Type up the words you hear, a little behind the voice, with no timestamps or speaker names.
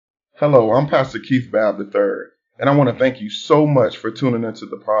Hello, I'm Pastor Keith Babb III, and I want to thank you so much for tuning into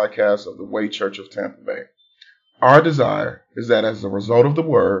the podcast of the Way Church of Tampa Bay. Our desire is that as a result of the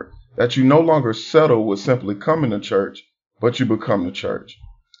word, that you no longer settle with simply coming to church, but you become the church.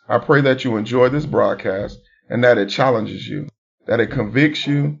 I pray that you enjoy this broadcast and that it challenges you, that it convicts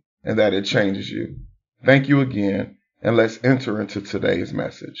you, and that it changes you. Thank you again, and let's enter into today's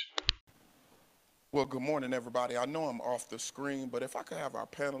message. Well, good morning, everybody. I know I'm off the screen, but if I could have our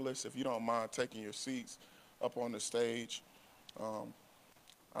panelists, if you don't mind taking your seats up on the stage. Um,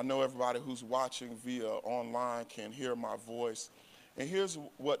 I know everybody who's watching via online can hear my voice. And here's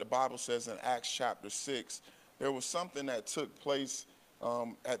what the Bible says in Acts chapter 6. There was something that took place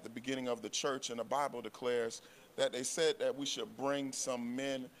at the beginning of the church, and the Bible declares that they said that we should bring some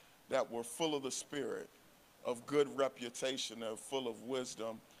men that were full of the Spirit, of good reputation, and full of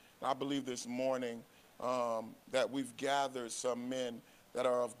wisdom. And I believe this morning that we've gathered some men that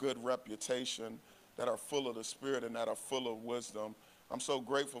are of good reputation, that are full of the Spirit, and that are full of wisdom. I'm so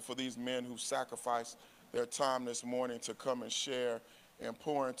grateful for these men who sacrificed their time this morning to come and share and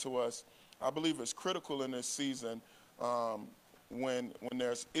pour into us. I believe it's critical in this season when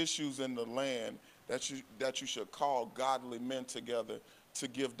there's issues in the land that you should call godly men together to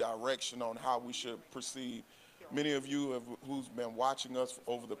give direction on how we should proceed. Many of you who's been watching us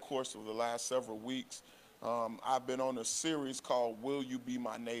over the course of the last several weeks, I've been on a series called Will You Be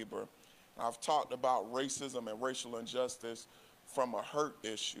My Neighbor? I've talked about racism and racial injustice from a hurt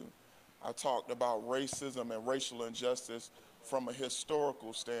issue. I talked about racism and racial injustice from a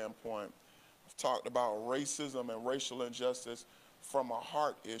historical standpoint. I've talked about racism and racial injustice from a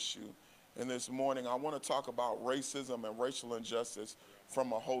heart issue. And this morning, I want to talk about racism and racial injustice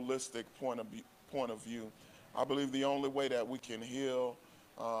from a holistic point of view. I believe the only way that we can heal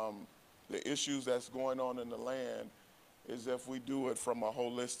the issues that's going on in the land is if we do it from a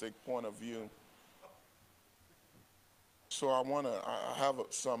holistic point of view. So I have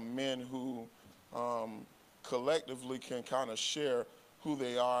some men who collectively can kind of share who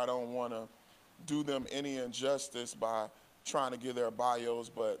they are. I don't want to do them any injustice by trying to give their bios,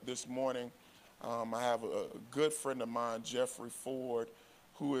 but this morning I have a good friend of mine, Jeffrey Ford,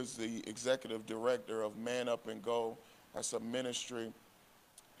 who is the executive director of Man Up and Go. That's a ministry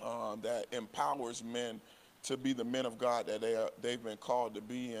that empowers men to be the men of God that they've been called to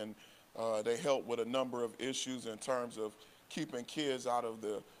be, and they help with a number of issues in terms of keeping kids out of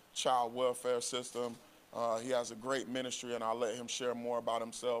the child welfare system. He has a great ministry, and I'll let him share more about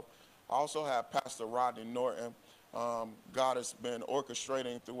himself. I also have Pastor Rodney Norton. God has been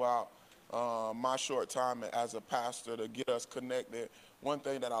orchestrating throughout my short time as a pastor to get us connected. One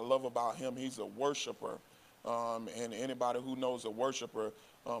thing that I love about him, he's a worshiper. And anybody who knows a worshiper,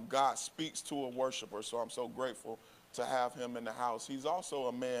 God speaks to a worshiper. So I'm so grateful to have him in the house. He's also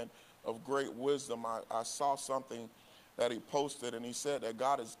a man of great wisdom. I saw something that he posted, and he said that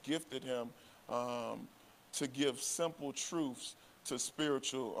God has gifted him to give simple truths to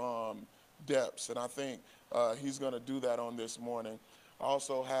spiritual depths. And I think he's going to do that on this morning. I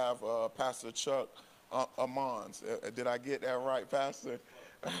also have Pastor Chuck Amons. Did I get that right, Pastor?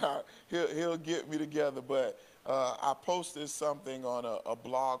 He'll get me together. But I posted something on a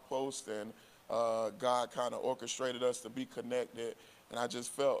blog post, and God kind of orchestrated us to be connected. And I just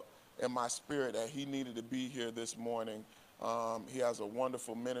felt in my spirit that he needed to be here this morning. He has a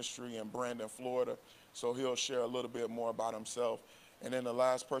wonderful ministry in Brandon, Florida, so he'll share a little bit more about himself. And then the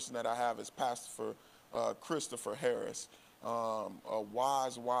last person that I have is Pastor Christopher Harris, a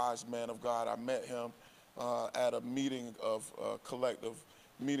wise man of God. I met him at a meeting of collective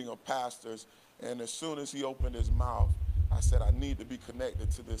meeting of pastors, and as soon as he opened his mouth, I said, I need to be connected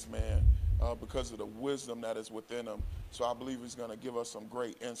to this man because of the wisdom that is within him. So I believe he's going to give us some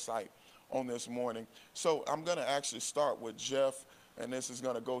great insight on this morning. So I'm going to actually start with Jeff, and this is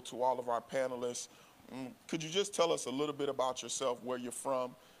going to go to all of our panelists. Could you just tell us a little bit about yourself, where you're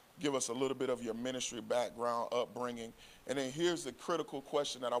from, give us a little bit of your ministry background, upbringing, and then here's the critical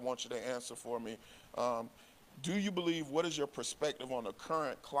question that I want you to answer for me. Do you believe, what is your perspective on the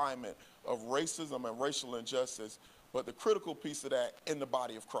current climate of racism and racial injustice, but the critical piece of that in the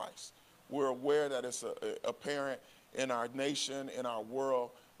body of Christ? We're aware that it's apparent in our nation, in our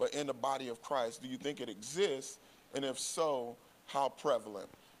world, but in the body of Christ, do you think it exists? And if so, how prevalent?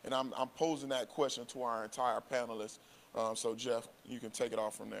 And I'm posing that question to our entire panelists. So Jeff, you can take it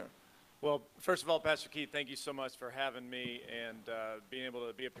off from there. Well, first of all, Pastor Keith, thank you so much for having me and being able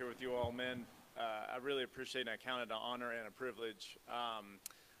to be up here with you all men. I really appreciate it. I count it an honor and a privilege.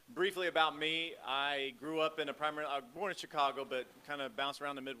 Briefly about me, I grew up in I was born in Chicago, but kind of bounced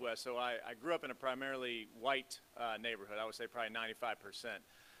around the Midwest. So I grew up in a primarily white neighborhood. I would say probably 95%.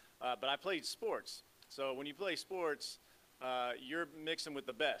 but I played sports. So when you play sports, you're mixing with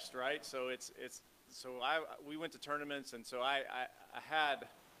the best, right? So we went to tournaments, and so I had,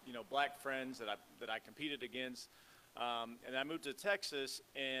 black friends that I competed against. And I moved to Texas,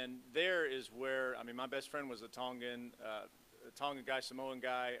 and there is where, my best friend was a Tongan guy, Samoan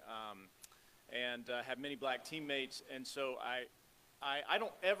guy, and had many black teammates. And so I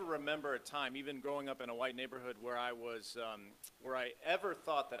don't ever remember a time, even growing up in a white neighborhood, where I ever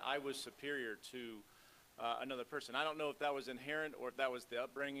thought that I was superior to another person. I don't know if that was inherent or if that was the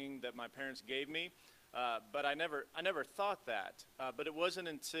upbringing that my parents gave me, but I never thought that. But it wasn't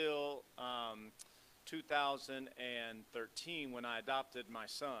until 2013 when I adopted my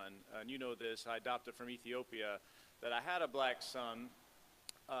son, and you know this, I adopted from Ethiopia, that I had a black son,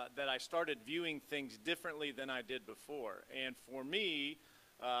 that I started viewing things differently than I did before. And for me,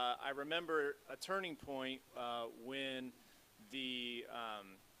 I remember a turning point when the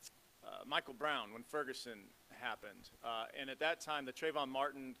Michael Brown, when Ferguson happened. And at that time, the Trayvon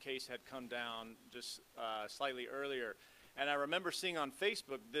Martin case had come down just slightly earlier. And I remember seeing on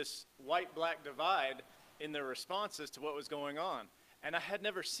Facebook this white-black divide in their responses to what was going on. And I had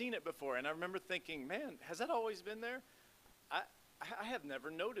never seen it before. And I remember thinking, man, has that always been there? I have never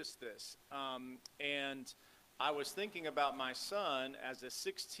noticed this. And I was thinking about my son as a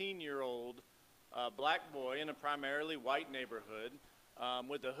 16-year-old black boy in a primarily white neighborhood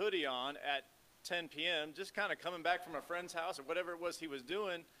with a hoodie on at 10 p.m., just kind of coming back from a friend's house or whatever it was he was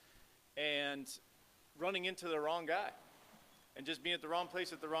doing, and running into the wrong guy. And just being at the wrong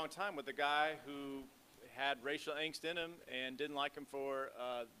place at the wrong time with a guy who had racial angst in him and didn't like him for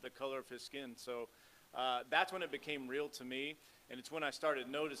the color of his skin. So that's when it became real to me, and it's when I started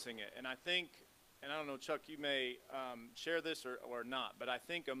noticing it. And I think, and I don't know, Chuck, you may share this or not, but I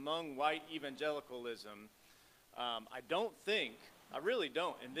think among white evangelicalism, I really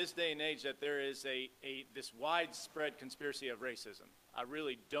don't, in this day and age, that there is this widespread conspiracy of racism. I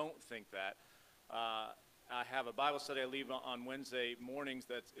really don't think that. I have a Bible study I lead on Wednesday mornings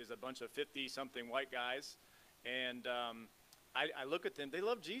that is a bunch of 50-something white guys, and I look at them. They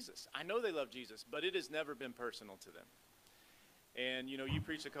love Jesus. I know they love Jesus, but it has never been personal to them. And, you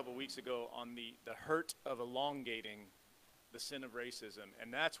preached a couple weeks ago on the hurt of elongating the sin of racism,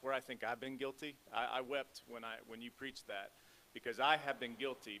 and that's where I think I've been guilty. I wept when you preached that, because I have been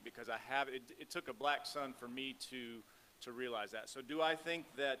guilty, because it took a black son for me to realize that. So do I think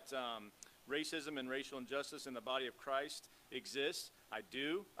that racism and racial injustice in the body of Christ exists? I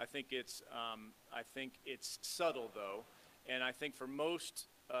do. I think it's subtle, though, and I think for most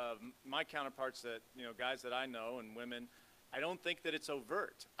of my counterparts that, guys that I know and women, I don't think that it's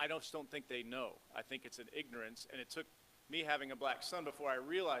overt. I just don't think they know. I think it's an ignorance, and it took me having a black son before I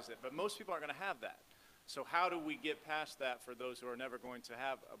realized it, but most people aren't going to have that. So how do we get past that for those who are never going to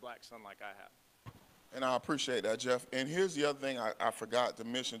have a black son like I have? And I appreciate that, Jeff. And here's the other thing I forgot to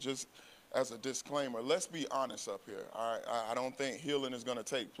mention, just as a disclaimer. Let's be honest up here, all right? I don't think healing is going to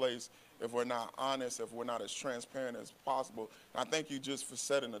take place if we're not honest, if we're not as transparent as possible. And I thank you just for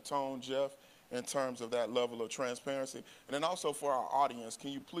setting the tone, Jeff, in terms of that level of transparency. And then also for our audience,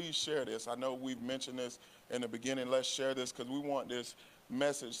 can you please share this? I know we've mentioned this in the beginning. Let's share this, because we want this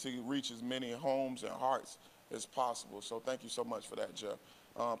message to reach as many homes and hearts as possible. So thank you so much for that, Jeff.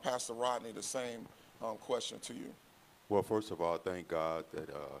 Pastor Rodney, the same question to you. Well, first of all, thank God that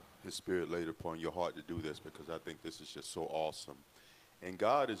His Spirit laid upon your heart to do this, because I think this is just so awesome. And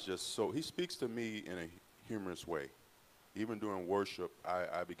God is just so, He speaks to me in a humorous way. Even during worship,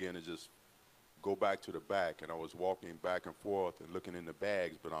 I began to just go back to the back, and I was walking back and forth and looking in the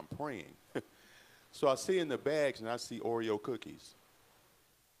bags, but I'm praying. So I see in the bags, and I see Oreo cookies.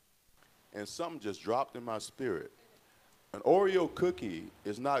 And something just dropped in my spirit. An Oreo cookie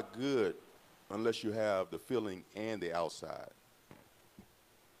is not good unless you have the filling and the outside.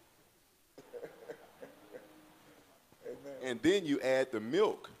 And then you add the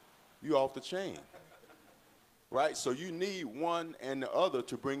milk, you off the chain. Right? So you need one and the other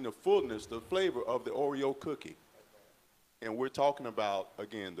to bring the fullness, the flavor of the Oreo cookie. And we're talking about,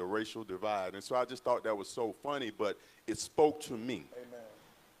 again, the racial divide. And so I just thought that was so funny, but it spoke to me. Amen.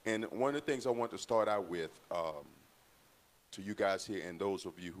 And one of the things I want to start out with, to you guys here and those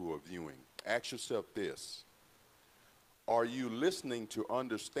of you who are viewing, ask yourself this: are you listening to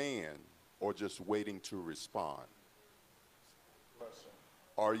understand or just waiting to respond?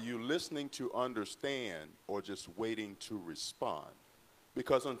 Are you listening to understand or just waiting to respond?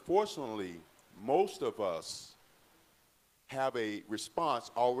 Because unfortunately, most of us have a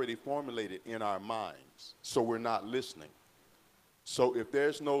response already formulated in our minds, so we're not listening. So if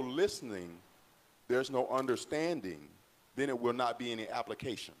there's no listening, there's no understanding, then it will not be any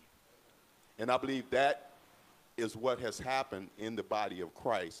application. And I believe that is what has happened in the body of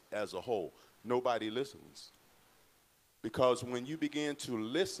Christ as a whole. Nobody listens. Because when you begin to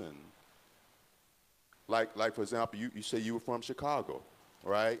listen, like for example, you say you were from Chicago,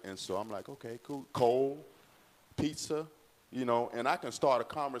 right? And so I'm like, okay, cool. Coal, pizza, you know, and I can start a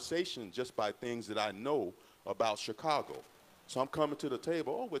conversation just by things that I know about Chicago. So I'm coming to the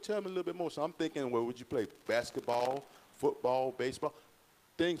table, oh, well, tell me a little bit more. So I'm thinking, well, would you play basketball, football, baseball?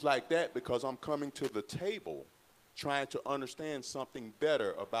 Things like that, because I'm coming to the table trying to understand something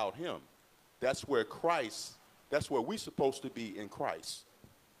better about him. That's where Christ, that's where we're supposed to be in Christ,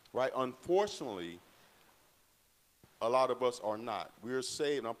 right? Unfortunately, a lot of us are not. We're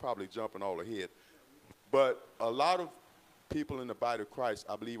saved, I'm probably jumping all ahead, but a lot of people in the body of Christ,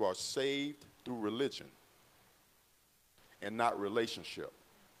 I believe, are saved through religion and not relationship.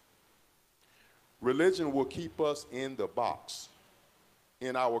 Religion will keep us in the box,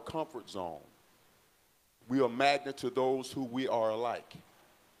 in our comfort zone. We are magnet to those who we are alike,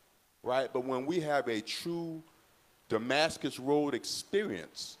 right? But when we have a true Damascus Road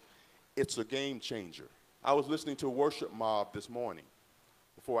experience, it's a game changer. I was listening to a worship mob this morning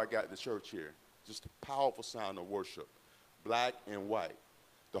before I got to church here. Just a powerful sound of worship, black and white.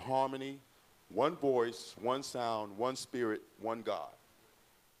 The harmony, one voice, one sound, one spirit, one God.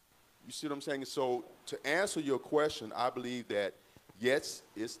 You see what I'm saying? So to answer your question, I believe that, yes,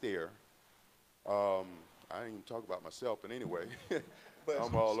 it's there. I didn't even talk about myself, but anyway,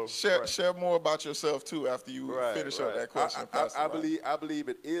 I'm all over. Share more about yourself, too, after you finish up that question. I believe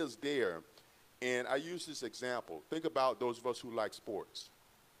it is there. And I use this example. Think about those of us who like sports.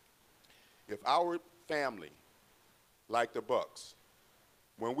 If our family, like the Bucks,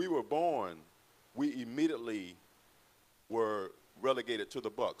 when we were born, we immediately were relegated to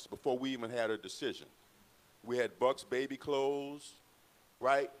the Bucks before we even had a decision. We had Bucks baby clothes,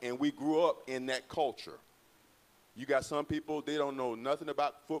 right? And we grew up in that culture. You got some people, they don't know nothing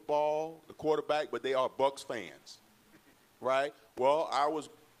about football, the quarterback, but they are Bucks fans, right? Well,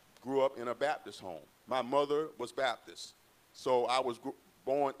 grew up in a Baptist home. My mother was Baptist. So I was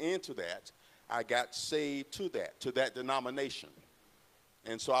born into that. I got saved to that denomination.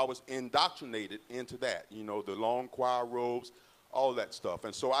 And so I was indoctrinated into that, you know, the long choir robes, all that stuff.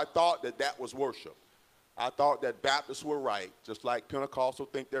 And so I thought that that was worship. I thought that Baptists were right, just like Pentecostal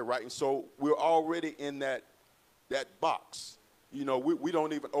think they're right. And so we're already in that box. You know, we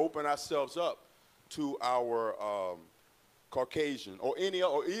don't even open ourselves up to our Caucasian or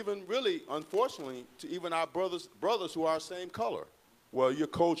even really, unfortunately, to even our brothers who are our same color. Well, you're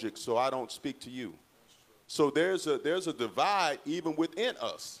Kojic, so I don't speak to you. So there's a divide even within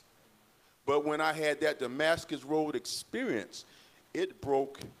us. But when I had that Damascus Road experience, it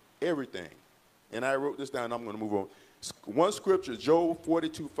broke everything. And I wrote this down, I'm going to move on. One scripture, Job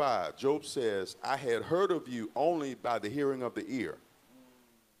 42:5. Job says, I had heard of you only by the hearing of the ear.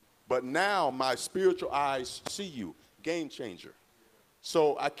 But now my spiritual eyes see you. Game changer.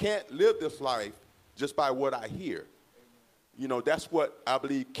 So I can't live this life just by what I hear. You know, that's what I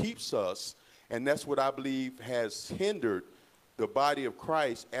believe keeps us, and that's what I believe has hindered the body of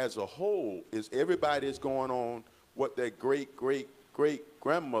Christ as a whole, is everybody is going on what their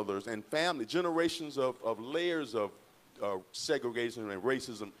great-great-great-grandmothers and family, generations of layers of segregation and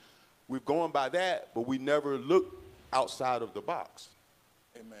racism. We've gone by that, but we never look outside of the box.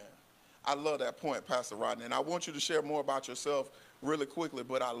 Amen. I love that point, Pastor Rodney, and I want you to share more about yourself really quickly,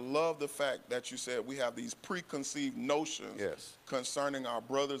 but I love the fact that you said we have these preconceived notions concerning our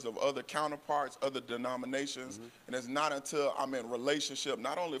brothers of other counterparts, other denominations, and it's not until I'm in relationship,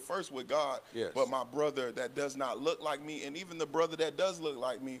 not only first with God, but my brother that does not look like me, and even the brother that does look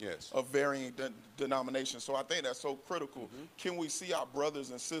like me, of varying denominations. So I think that's so critical. Can we see our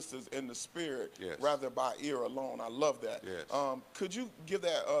brothers and sisters in the spirit rather by ear alone? I love that. Could you give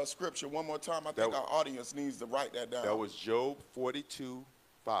that scripture one more time? I think our audience needs to write that down. That was Job 42:5.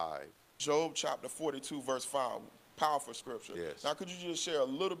 Job chapter 42, verse 5. Powerful scripture. Now, could you just share a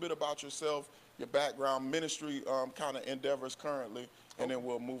little bit about yourself, your background, ministry kind of endeavors currently, and then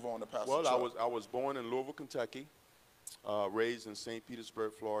we'll move on to Pastor Chuck. Well, I was born in Louisville, Kentucky, raised in St.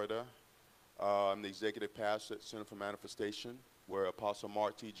 Petersburg, Florida. I'm the executive pastor at Center for Manifestation, where Apostle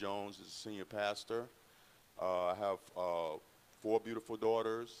Mark T. Jones is the senior pastor. I have 4 beautiful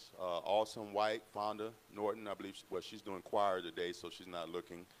daughters, awesome white, Fonda Norton, I believe, she's doing choir today, so she's not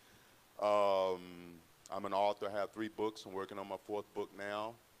looking. I'm an author, I have 3 books, I'm working on my 4th book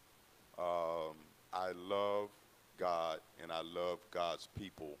now. I love God, and I love God's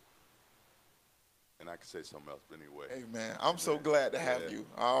people. And I can say something else, but anyway. Amen. I'm so glad to have you.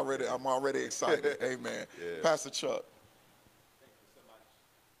 I'm already excited. Amen. Pastor Chuck. Thank you so much,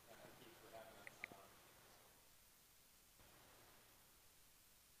 Keith, for having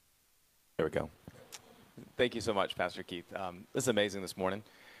There we go. Thank you so much, Pastor Keith. This is amazing this morning.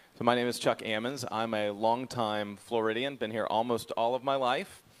 So my name is Chuck Ammons. I'm a longtime Floridian, been here almost all of my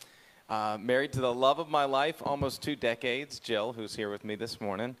life. Married to the love of my life, almost 2 decades, Jill, who's here with me this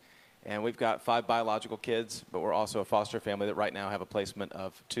morning. And we've got 5 biological kids, but we're also a foster family that right now have a placement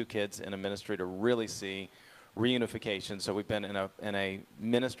of 2 kids in a ministry to really see reunification. So we've been in a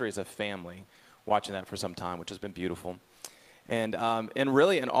ministry as a family, watching that for some time, which has been beautiful. And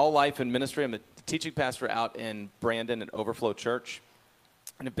really in all life and ministry, I'm a teaching pastor out in Brandon at Overflow Church.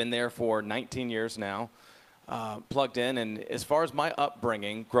 And I've been there for 19 years now, plugged in. And as far as my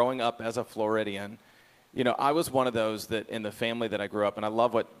upbringing, growing up as a Floridian, you know, I was one of those that in the family that I grew up, and I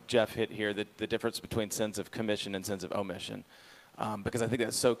love what Jeff hit here, the difference between sins of commission and sins of omission, because I think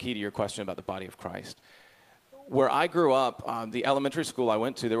that's so key to your question about the body of Christ. Where I grew up, the elementary school I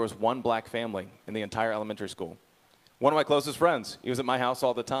went to, there was one black family in the entire elementary school. One of my closest friends, he was at my house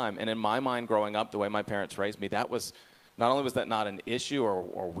all the time. And in my mind growing up, the way my parents raised me, that was, not only was that not an issue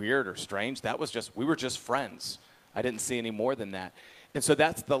or weird or strange, that was just, we were just friends. I didn't see any more than that. And so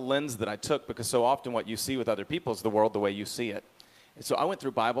that's the lens that I took, because so often what you see with other people is the world the way you see it. And so I went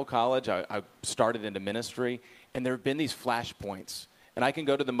through Bible college, I started into ministry, and there have been these flashpoints. And I can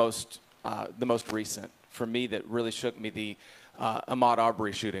go to the most recent, for me, that really shook me, the Ahmaud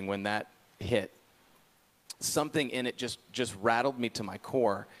Arbery shooting, when that hit. Something in it just rattled me to my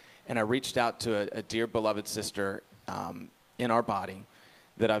core, and I reached out to a dear beloved sister in our body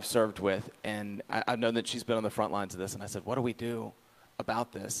that I've served with, and I've known that she's been on the front lines of this, and I said, what do we do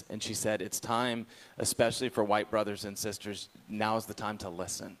about this? And she said, it's time, especially for white brothers and sisters, now is the time to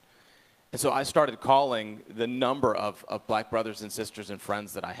listen. And so I started calling the number of black brothers and sisters and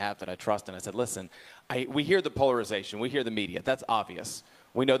friends that I have that I trust, and I said, listen, we hear the polarization, we hear the media, that's obvious.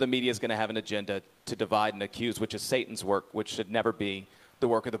 We know the media is going to have an agenda to divide and accuse, which is Satan's work, which should never be the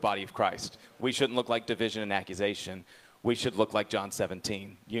work of the body of Christ. We shouldn't look like division and accusation. We should look like John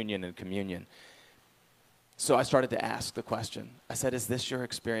 17, union and communion. So I started to ask the question. I said, is this your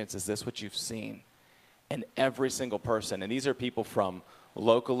experience? Is this what you've seen? And every single person, and these are people from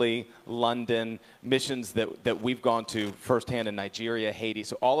locally, London, missions that we've gone to firsthand in Nigeria, Haiti,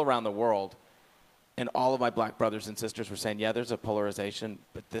 so all around the world. And all of my black brothers and sisters were saying, yeah, there's a polarization,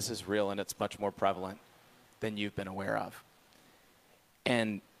 but this is real and it's much more prevalent than you've been aware of.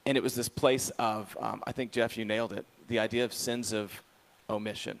 And it was this place of, I think, Jeff, you nailed it, the idea of sins of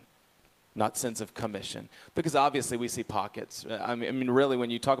omission, not sins of commission. Because obviously we see pockets. I mean, really, when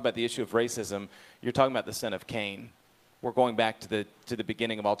you talk about the issue of racism, you're talking about the sin of Cain. We're going back to the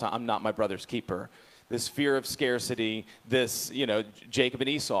beginning of all time. I'm not my brother's keeper. This fear of scarcity, this, you know, Jacob and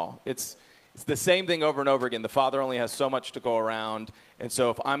Esau. It's the same thing over and over again. The father only has so much to go around, and so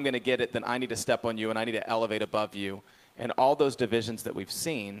if I'm going to get it, then I need to step on you and I need to elevate above you. And all those divisions that we've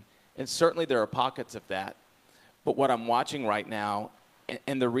seen, and certainly there are pockets of that. But what I'm watching right now,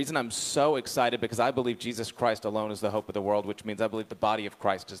 and the reason I'm so excited, because I believe Jesus Christ alone is the hope of the world, which means I believe the body of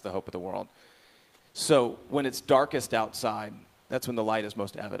Christ is the hope of the world. So when it's darkest outside, that's when the light is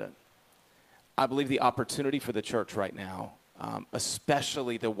most evident. I believe the opportunity for the church right now,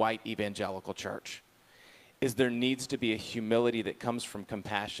 especially the white evangelical church, is there needs to be a humility that comes from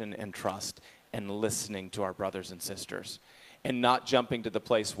compassion and trust and listening to our brothers and sisters, and not jumping to the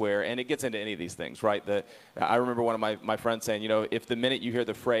place where, and it gets into any of these things, right? I remember one of my friends saying, you know, if the minute you hear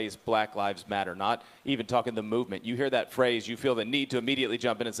the phrase Black Lives Matter, not even talking the movement, you hear that phrase, you feel the need to immediately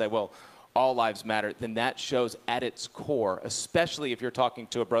jump in and say, well, all lives matter, then that shows at its core, especially if you're talking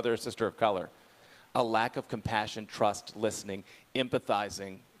to a brother or sister of color, a lack of compassion, trust, listening,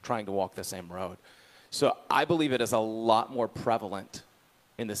 empathizing, trying to walk the same road. So I believe it is a lot more prevalent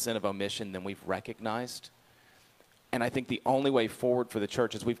in the sin of omission than we've recognized. And I think the only way forward for the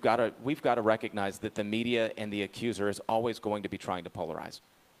church is we've got to recognize that the media and the accuser is always going to be trying to polarize.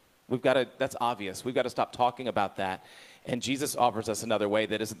 That's obvious. We've got to stop talking about that. And Jesus offers us another way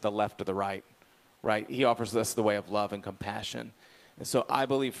that isn't the left or the right, right? He offers us the way of love and compassion. And so I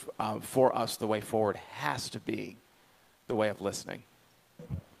believe for us, the way forward has to be the way of listening.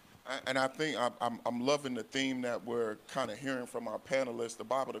 And I think I'm loving the theme that we're kind of hearing from our panelists. The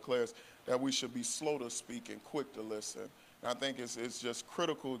Bible declares that we should be slow to speak and quick to listen. And I think it's just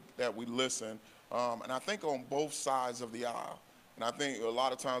critical that we listen. And I think on both sides of the aisle. And I think a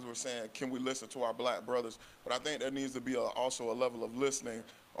lot of times we're saying, can we listen to our black brothers? But I think there needs to be also a level of listening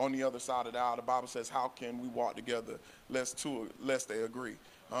on the other side of the aisle. The Bible says, how can we walk together lest they agree?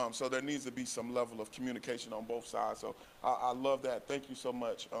 So there needs to be some level of communication on both sides. So I love that. Thank you so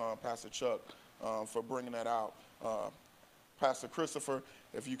much, Pastor Chuck, for bringing that out. Pastor Christopher,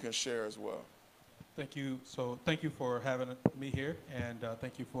 if you can share as well. Thank you. So thank you for having me here, and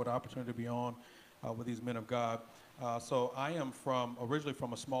thank you for the opportunity to be on with these men of God. So I am originally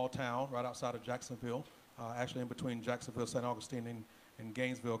from a small town right outside of Jacksonville, actually in between Jacksonville, St. Augustine, and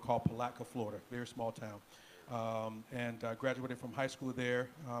Gainesville, called Palatka, Florida. Very small town. And graduated from high school there.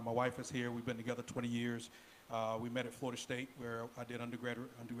 My wife is here. We've been together 20 years. We met at Florida State, where I did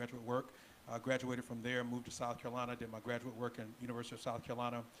undergraduate work. Graduated from there, moved to South Carolina, did my graduate work in University of South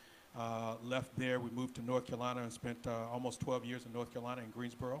Carolina. Left there, we moved to North Carolina and spent almost 12 years in North Carolina in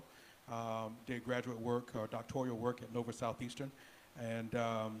Greensboro. Did graduate work or doctoral work at Nova Southeastern. And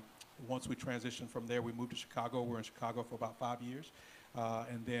once we transitioned from there, we moved to Chicago. We were in Chicago for about 5 years.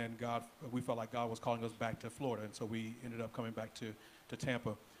 And then we felt like God was calling us back to Florida. And so we ended up coming back to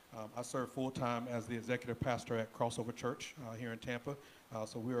Tampa. I serve full-time as the executive pastor at Crossover Church here in Tampa.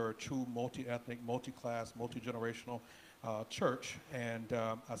 So we are a true multi-ethnic, multi-class, multi-generational church. And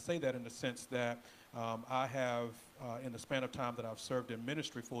I say that in the sense that I have, in the span of time that I've served in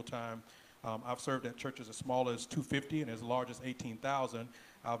ministry full-time, I've served at churches as small as 250 and as large as 18,000.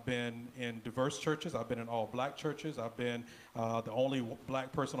 I've been in diverse churches. I've been in all black churches. I've been the only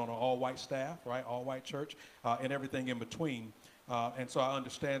black person on an all-white staff, right, all-white church, and everything in between. And so I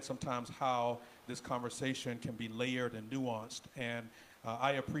understand sometimes how this conversation can be layered and nuanced. And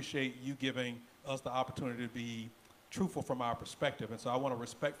I appreciate you giving us the opportunity to be truthful from our perspective. And so I want to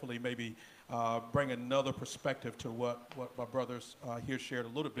respectfully maybe bring another perspective to what my brothers here shared a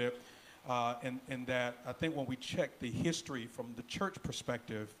little bit. In that I think when we check the history from the church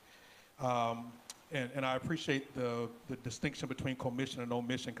perspective, and I appreciate the distinction between commission and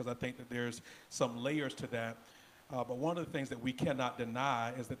omission, because I think that there's some layers to that. But one of the things that we cannot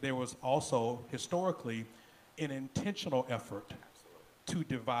deny is that there was also historically an intentional effort to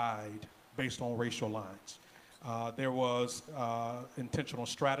divide based on racial lines. There was intentional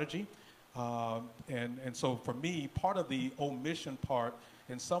strategy. And so for me, part of the omission part,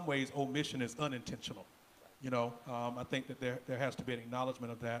 in some ways, omission is unintentional. You know, I think that there has to be an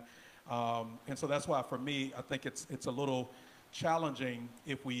acknowledgement of that. And so that's why for me, I think it's a little challenging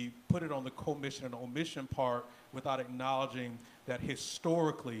if we put it on the commission and omission part without acknowledging that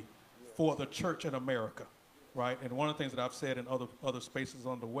historically for the church in America, right? And one of the things that I've said in other spaces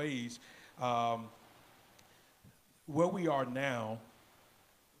on the ways, where we are now,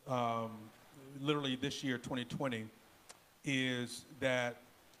 literally this year, 2020, is that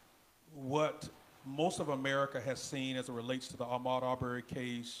what most of America has seen as it relates to the Ahmaud Arbery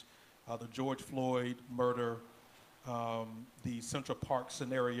case, the George Floyd murder, the Central Park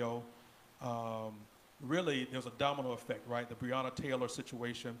scenario, really there's a domino effect, right? The Breonna Taylor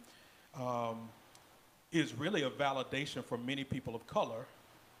situation is really a validation for many people of color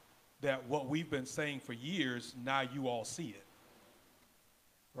that what we've been saying for years, now you all see it,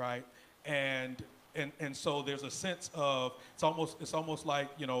 right? And so there's a sense of, it's almost like,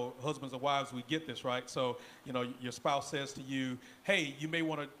 you know, husbands and wives, we get this, right? So, you know, your spouse says to you, hey, you may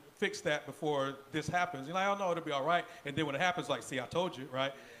want to fix that before this happens. You're like, oh no, it'll be all right. And then when it happens, like, see, I told you,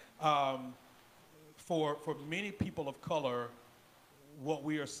 right? For many people of color, what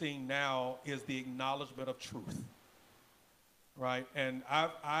we are seeing now is the acknowledgement of truth, right? And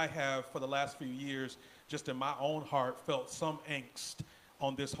I have, for the last few years, just in my own heart, felt some angst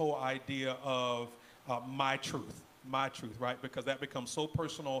on this whole idea of my truth, right? Because that becomes so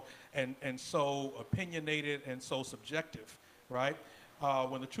personal and so opinionated and so subjective, right?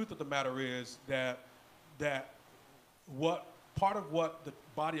 When the truth of the matter is that part of what the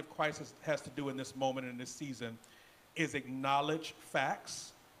body of Christ has to do in this moment, in this season, is acknowledge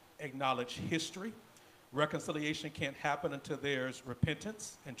facts, acknowledge history. Reconciliation can't happen until there's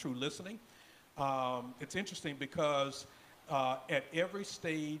repentance and true listening. It's interesting because at every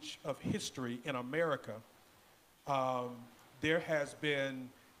stage of history in America, there has been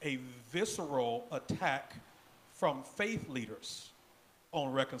a visceral attack from faith leaders on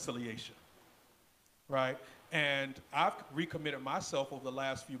reconciliation, right? And I've recommitted myself over the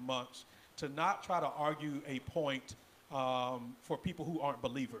last few months to not try to argue a point for people who aren't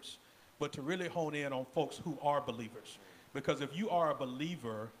believers, but to really hone in on folks who are believers. Because if you are a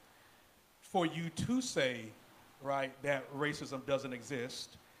believer, for you to say, right, that racism doesn't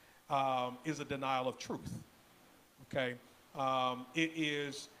exist is a denial of truth, okay? It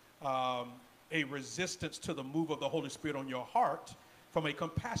is a resistance to the move of the Holy Spirit on your heart from a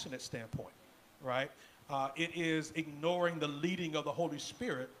compassionate standpoint, right? It is ignoring the leading of the Holy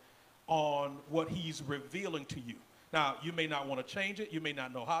Spirit on what he's revealing to you. Now, you may not want to change it, you may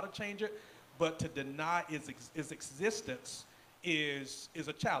not know how to change it, but to deny its existence is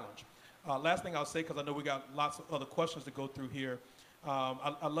a challenge. Last thing I'll say, because I know we got lots of other questions to go through here,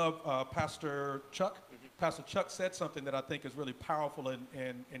 I love Pastor Chuck. Pastor Chuck said something that I think is really powerful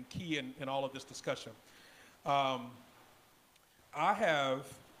and key in all of this discussion. I have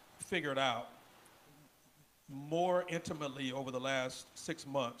figured out more intimately over the last 6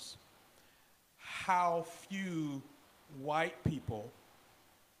 months how few white people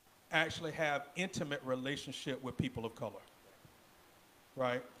actually have intimate relationship with people of color,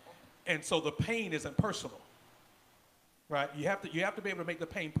 right? And so the pain isn't personal, right? You have to be able to make the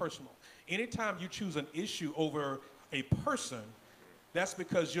pain personal. Anytime you choose an issue over a person, that's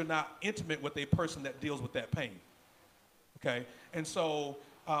because you're not intimate with a person that deals with that pain, okay? And so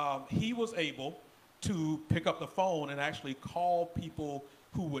he was able to pick up the phone and actually call people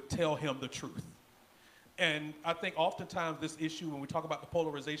who would tell him the truth. And I think oftentimes this issue, when we talk about the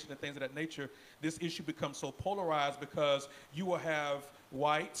polarization and things of that nature, this issue becomes so polarized because you will have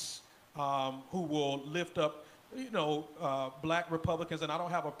whites who will lift up, black Republicans, and I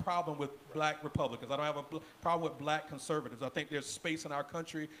don't have a problem with black Republicans. I don't have a problem with black conservatives. I think there's space in our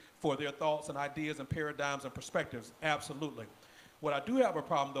country for their thoughts and ideas and paradigms and perspectives, absolutely. What I do have a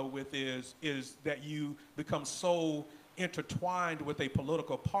problem, though, with is that you become so intertwined with a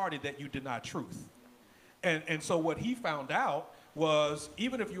political party that you deny truth. And so what he found out was,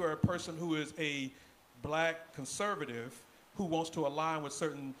 even if you are a person who is a black conservative who wants to align with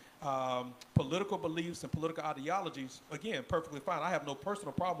certain political beliefs and political ideologies, again, perfectly fine. I have no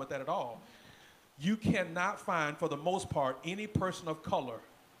personal problem with that at all. You cannot find, for the most part, any person of color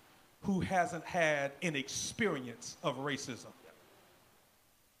who hasn't had an experience of racism.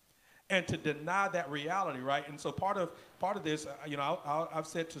 And to deny that reality, right? And so part of this, I've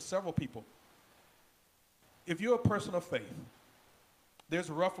said to several people, if you're a person of faith, there's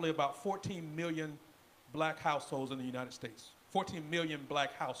roughly about 14 million black households in the United States. 14 million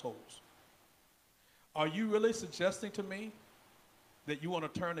black households. Are you really suggesting to me that you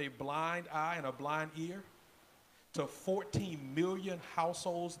want to turn a blind eye and a blind ear to 14 million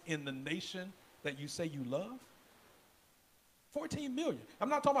households in the nation that you say you love? 14 million. I'm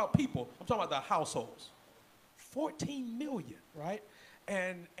not talking about people. I'm talking about the households. 14 million, right?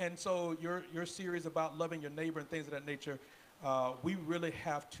 And so your series about loving your neighbor and things of that nature, we really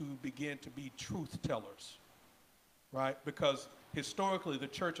have to begin to be truth tellers, right? Because historically, the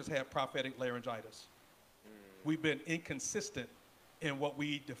church has had prophetic laryngitis. We've been inconsistent in what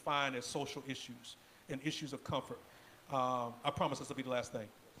we define as social issues and issues of comfort. I promise this will be the last thing.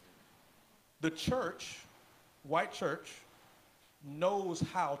 The church, white church, knows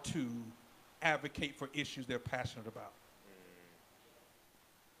how to advocate for issues they're passionate about.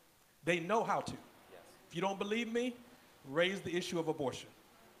 They know how to. Yes. If you don't believe me, raise the issue of abortion.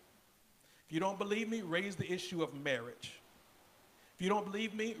 If you don't believe me, raise the issue of marriage. If you don't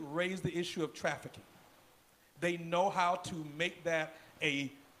believe me, raise the issue of trafficking. They know how to make that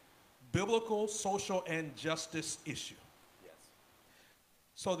a biblical, social, and justice issue. Yes.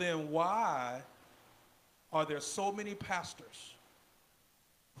 So then why are there so many pastors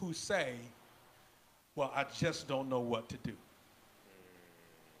who say, well, I just don't know what to do?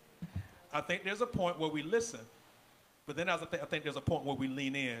 I think there's a point where we listen, but then I think there's a point where we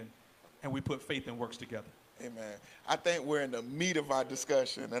lean in and we put faith and works together. Amen. I think we're in the meat of our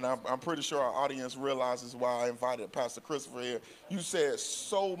discussion, and I'm pretty sure our audience realizes why I invited Pastor Christopher here. You said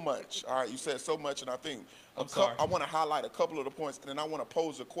so much, all right? You said so much, and I think I want to highlight a couple of the points, and then I want to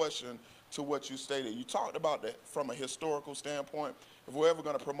pose a question to what you stated. You talked about that from a historical standpoint. If we're ever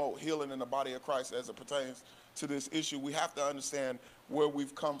going to promote healing in the body of Christ as it pertains to this issue, we have to understand where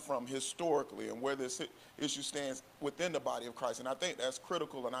we've come from historically and where this issue stands within the body of Christ. And I think that's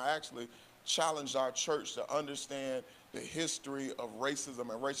critical, and I actually challenged our church to understand the history of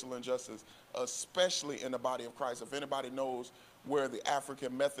racism and racial injustice, especially in the body of Christ. If anybody knows where the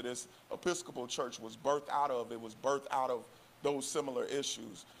African Methodist Episcopal Church was birthed out of, it was birthed out of those similar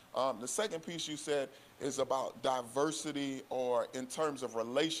issues. The second piece you said is about diversity, or in terms of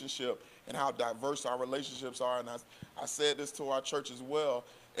relationship and how diverse our relationships are. And I said this to our church as well.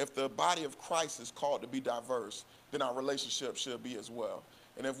 If the body of Christ is called to be diverse, then our relationship should be as well.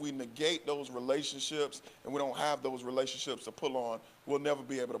 And if we negate those relationships and we don't have those relationships to pull on, we'll never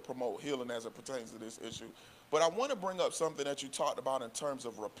be able to promote healing as it pertains to this issue. But I want to bring up something that you talked about in terms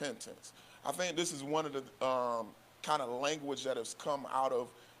of repentance. I think this is one of the kind of language that has come out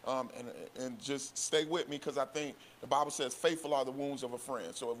of, and just stay with me, because I think the Bible says faithful are the wounds of a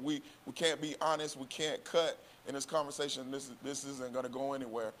friend. So if we can't be honest, we can't cut in this conversation, this isn't going to go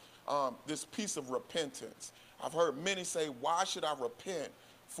anywhere. This piece of repentance. I've heard many say, why should I repent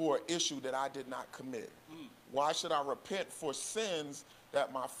for an issue that I did not commit? Why should I repent for sins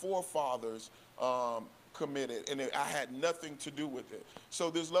that my forefathers committed, and I had nothing to do with it. So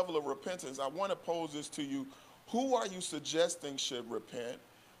this level of repentance, I want to pose this to you. Who are you suggesting should repent?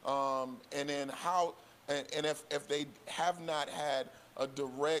 And then how, and if they have not had a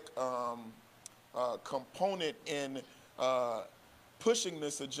direct component in pushing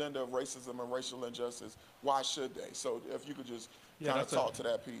this agenda of racism and racial injustice, why should they? So if you could just kind of talk to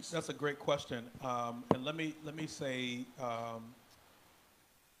that piece. That's a great question. And let me say,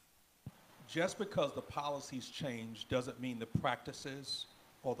 just because the policies change doesn't mean the practices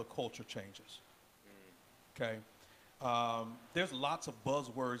or the culture changes. Okay? There's lots of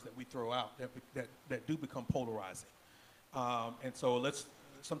buzzwords that we throw out that do become polarizing. And so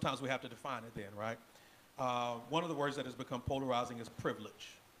sometimes we have to define it then, right? One of the words that has become polarizing is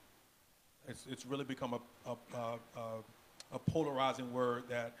privilege. It's really become a polarizing word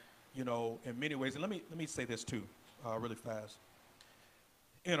that, you know, in many ways, and let me say this too, really fast.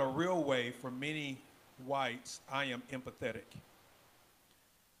 In a real way, for many whites, I am empathetic.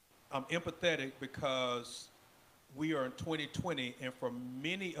 I'm empathetic because we are in 2020, and for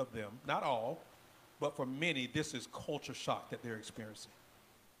many of them, not all, but for many, this is culture shock that they're experiencing.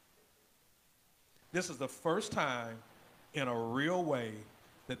 This is the first time in a real way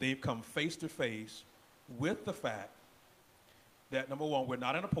that they've come face to face with the fact that, number one, we're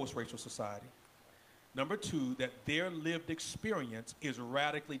not in a post-racial society. Number two, that their lived experience is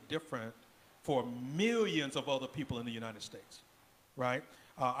radically different for millions of other people in the United States, right?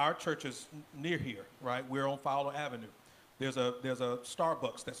 Our church is near here, right? We're on Fowler Avenue. There's a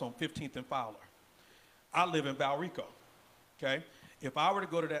Starbucks that's on 15th and Fowler. I live in Valrico, okay? If I were to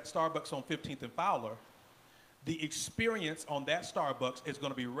go to that Starbucks on 15th and Fowler, the experience on that Starbucks is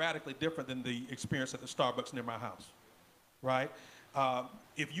going to be radically different than the experience at the Starbucks near my house, right?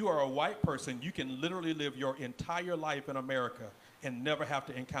 If you are a white person, you can literally live your entire life in America and never have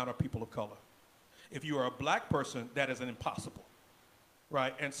to encounter people of color. If you are a black person, that is an impossible,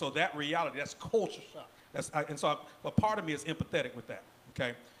 right? And so that reality, that's culture shock. And so a part of me is empathetic with that,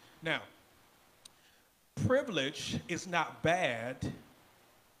 okay? Now, privilege is not bad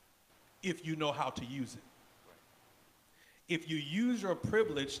if you know how to use it. If you use your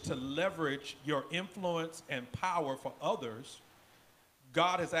privilege to leverage your influence and power for others,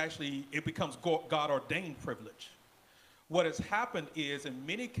 it becomes God-ordained privilege. What has happened is, in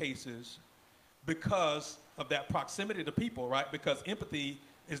many cases, because of that proximity to people, right? Because empathy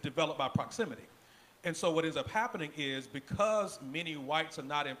is developed by proximity. And so what ends up happening is, because many whites are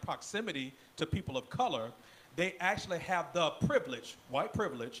not in proximity to people of color, they actually have the privilege, white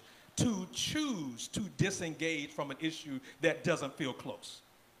privilege, to choose to disengage from an issue that doesn't feel close.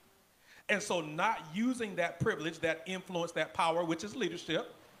 And so not using that privilege, that influence, that power, which is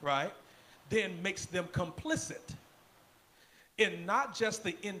leadership, right, then makes them complicit in not just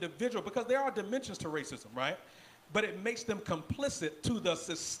the individual, because there are dimensions to racism, right? But it makes them complicit to the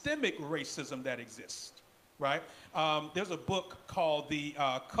systemic racism that exists, right? There's a book called The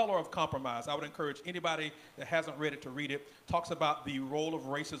Color of Compromise. I would encourage anybody that hasn't read it to read it. Talks about the role of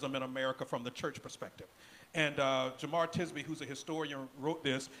racism in America from the church perspective. And Jamar Tisby, who's a historian, wrote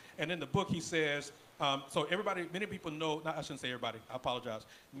this. And in the book, he says, so many people know, I shouldn't say everybody, I apologize.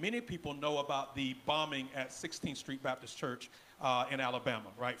 Many people know about the bombing at 16th Street Baptist Church in Alabama,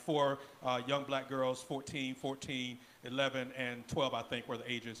 right? 4 young black girls, 14, 11, and 12, I think, were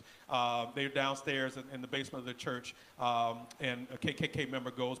the ages. They're downstairs in the basement of the church, and a KKK member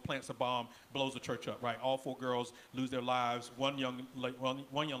goes, plants a bomb, blows the church up, right? All 4 girls lose their lives. One young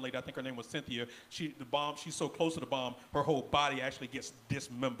lady, I think her name was Cynthia, she's so close to the bomb, her whole body actually gets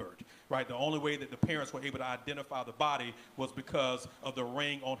dismembered, right? The only way that the parents were able to identify the body was because of the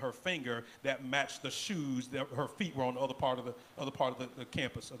ring on her finger that matched the shoes that her feet were on the other part of the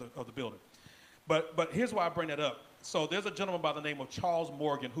campus of the building. But here's why I bring that up. So there's a gentleman by the name of Charles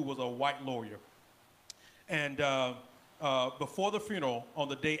Morgan who was a white lawyer. And before the funeral, on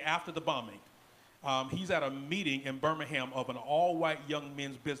the day after the bombing, he's at a meeting in Birmingham of an all-white young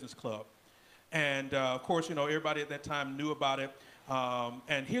men's business club. And of course, you know, everybody at that time knew about it.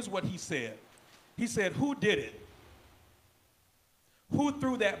 And here's what he said. He said, "Who did it? Who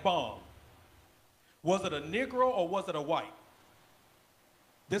threw that bomb? Was it a Negro or was it a white?"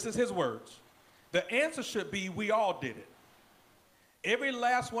 This is his words. The answer should be, we all did it. Every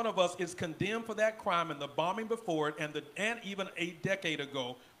last one of us is condemned for that crime and the bombing before it, and even a decade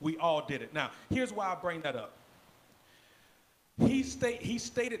ago, we all did it. Now, here's why I bring that up. He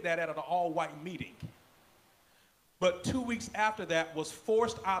stated that at an all-white meeting, but 2 weeks after that was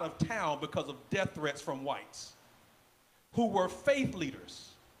forced out of town because of death threats from whites who were faith leaders,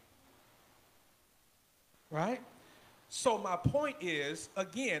 right? So my point is,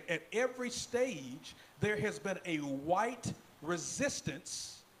 again, at every stage, there has been a white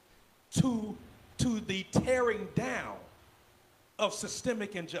resistance to the tearing down of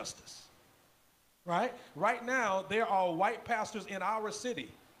systemic injustice, right? Right now, there are white pastors in our city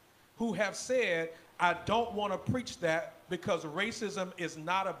who have said, I don't want to preach that because racism is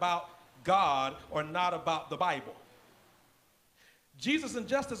not about God or not about the Bible. Jesus and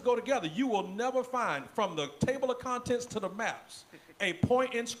justice go together. You will never find, from the table of contents to the maps, a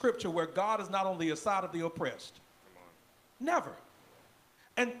point in Scripture where God is not on the side of the oppressed. Never.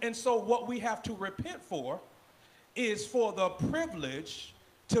 And so what we have to repent for is for the privilege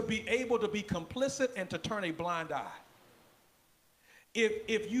to be able to be complicit and to turn a blind eye.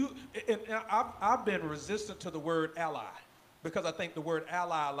 I've been resistant to the word ally because I think the word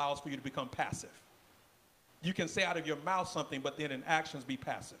ally allows for you to become passive. You can say out of your mouth something, but then in actions be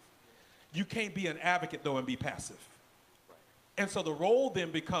passive. You can't be an advocate, though, and be passive. And so the role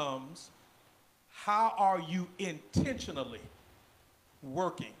then becomes, how are you intentionally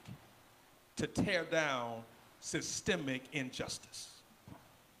working to tear down systemic injustice?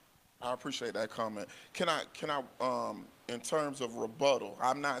 I appreciate that comment. Can I, in terms of rebuttal,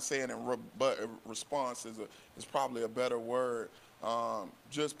 I'm not saying response is probably a better word.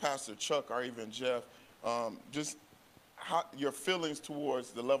 Just Pastor Chuck or even Jeff, just how your feelings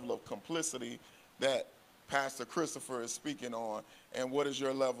towards the level of complicity that Pastor Christopher is speaking on, and what is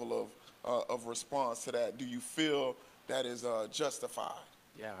your level of response to that? Do you feel that is justified?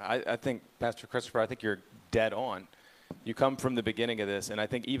 Yeah, I think, Pastor Christopher, I think you're dead on. You come from the beginning of this, and I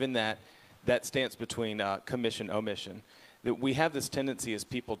think even that stance between commission, omission, that we have this tendency as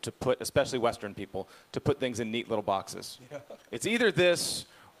people to put, especially Western people, to put things in neat little boxes. Yeah. It's either this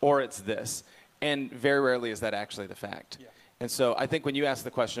or it's this. And very rarely is that actually the fact. Yeah. And so I think when you ask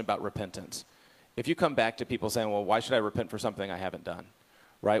the question about repentance, if you come back to people saying, well, why should I repent for something I haven't done?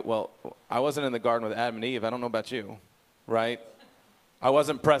 Right? Well, I wasn't in the garden with Adam and Eve. I don't know about you. Right? I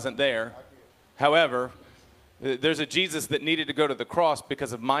wasn't present there. However, there's a Jesus that needed to go to the cross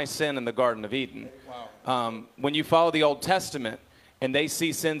because of my sin in the Garden of Eden. Wow. When you follow the Old Testament and they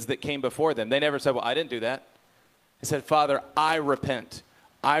see sins that came before them, they never said, well, I didn't do that. They said, Father, I repent.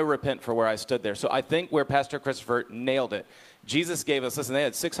 I repent for where I stood there. So I think where Pastor Christopher nailed it, Jesus gave us, listen, they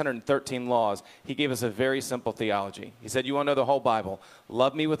had 613 laws. He gave us a very simple theology. He said, you want to know the whole Bible?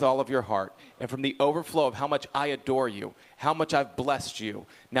 Love me with all of your heart. And from the overflow of how much I adore you, how much I've blessed you,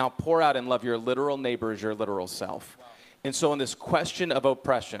 now pour out and love your literal neighbor as your literal self. Wow. And so in this question of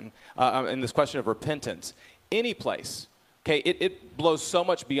oppression, in this question of repentance, any place, okay, it blows so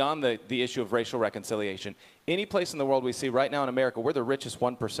much beyond the issue of racial reconciliation. Any place in the world we see right now in America, we're the richest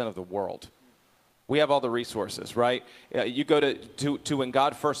 1% of the world. We have all the resources, right? You go to when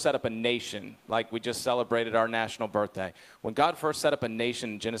God first set up a nation, like we just celebrated our national birthday. When God first set up a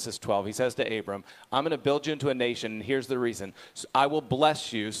nation in Genesis 12, he says to Abram, I'm going to build you into a nation, and here's the reason. So I will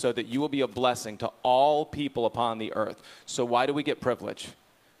bless you so that you will be a blessing to all people upon the earth. So why do we get privilege?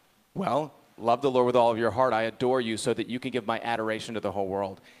 Well, love the Lord with all of your heart. I adore you so that you can give my adoration to the whole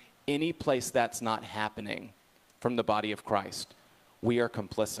world. Any place that's not happening from the body of Christ, we are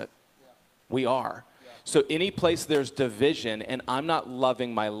complicit. We are. So any place there's division and I'm not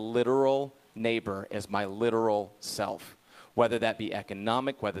loving my literal neighbor as my literal self, whether that be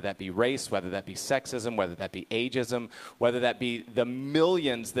economic, whether that be race, whether that be sexism, whether that be ageism, whether that be the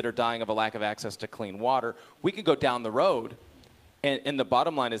millions that are dying of a lack of access to clean water, we could go down the road. And the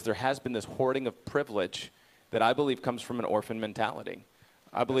bottom line is there has been this hoarding of privilege that I believe comes from an orphan mentality.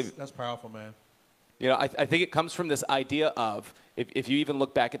 I believe that's powerful, man. You know, I think it comes from this idea of, if you even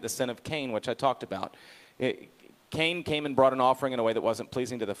look back at the sin of Cain, which I talked about, Cain came and brought an offering in a way that wasn't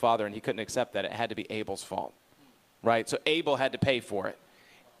pleasing to the Father, and he couldn't accept that. It had to be Abel's fault, right? So Abel had to pay for it.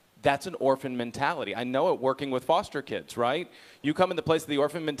 That's an orphan mentality. I know it working with foster kids, right? You come in the place of the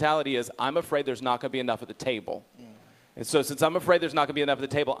orphan mentality is, I'm afraid there's not going to be enough at the table. And so since I'm afraid there's not going to be enough at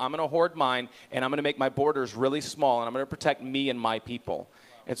the table, I'm going to hoard mine, and I'm going to make my borders really small, and I'm going to protect me and my people.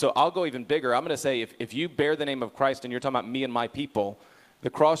 And so I'll go even bigger. I'm going to say if you bear the name of Christ and you're talking about me and my people, the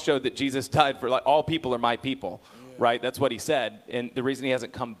cross showed that Jesus died for, like, all people are my people, right? That's what he said. And the reason he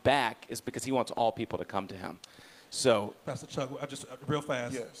hasn't come back is because he wants all people to come to him. So, Pastor Chuck, real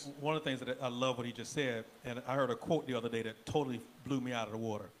fast, yes. One of the things that I love what he just said, and I heard a quote the other day that totally blew me out of the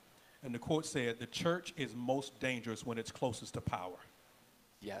water. And the quote said, the church is most dangerous when it's closest to power.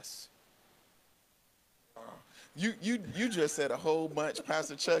 yes. You just said a whole bunch,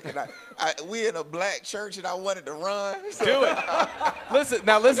 Pastor Chuck, and we in a black church, and I wanted to run. So. Do it. Listen.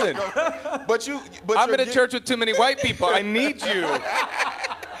 But I'm in a church with too many white people. I need you.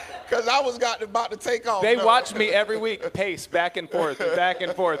 Because I was about to take off. They No. watch me every week pace back and forth and back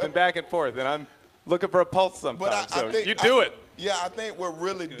and forth and back and forth, and I'm looking for a pulse sometimes. But I think, you do it. Yeah, I think we're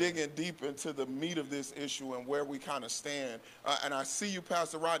really digging deep into the meat of this issue and where we kind of stand. And I see you,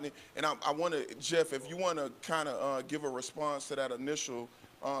 Pastor Rodney, and I want to, Jeff, if you want to kind of give a response to that initial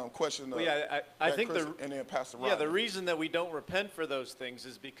question. Well, yeah, I think Chris, and then Pastor Rodney. Yeah, the reason that we don't repent for those things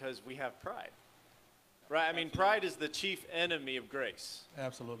is because we have pride. Right? I mean, pride is the chief enemy of grace.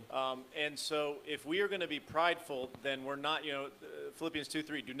 Absolutely. And so if we are going to be prideful, then we're not, Philippians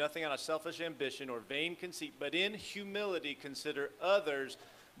 2:3, do nothing out of selfish ambition or vain conceit, but in humility consider others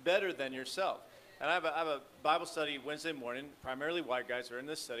better than yourself. And I have a Bible study Wednesday morning, primarily white guys are in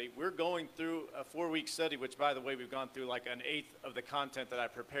this study. We're going through a 4-week study, which, by the way, we've gone through like an eighth of the content that I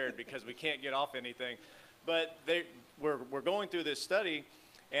prepared because we can't get off anything. But we're going through this study.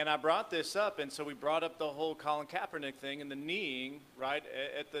 And I brought this up, and so we brought up the whole Colin Kaepernick thing and the kneeing, right,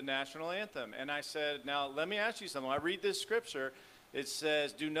 at the national anthem. And I said, now, let me ask you something. When I read this scripture, it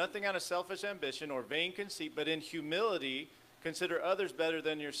says, do nothing out of selfish ambition or vain conceit, but in humility consider others better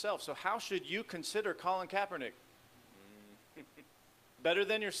than yourself. So how should you consider Colin Kaepernick? Better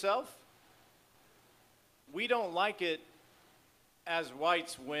than yourself? We don't like it as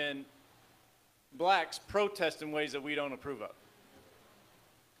whites when blacks protest in ways that we don't approve of.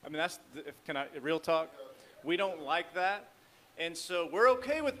 I mean, real talk? We don't like that. And so we're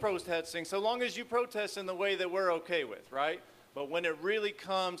okay with protesting so long as you protest in the way that we're okay with, right? But when it really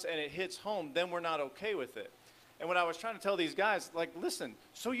comes and it hits home, then we're not okay with it. And what I was trying to tell these guys, like, listen,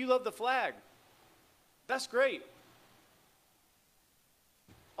 so you love the flag. That's great.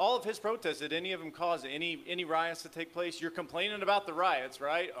 All of his protests, did any of them cause any riots to take place? You're complaining about the riots,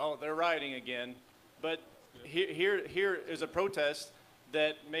 right? Oh, they're rioting again. But here is a protest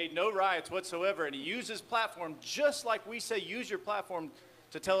that made no riots whatsoever, and he used his platform just like we say use your platform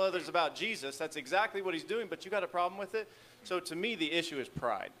to tell others about Jesus. That's exactly what he's doing, but you got a problem with it? So to me, the issue is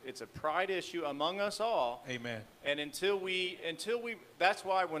pride. It's a pride issue among us all. Amen. And until we, that's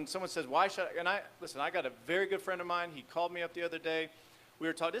why when someone says, why should I, and I got a very good friend of mine. He called me up the other day. We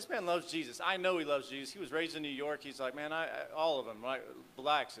were talking, this man loves Jesus. I know he loves Jesus. He was raised in New York. He's like, man, all of them, right?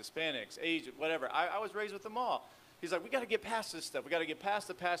 Blacks, Hispanics, Asian, whatever. I was raised with them all. He's like, we got to get past this stuff. We got to get past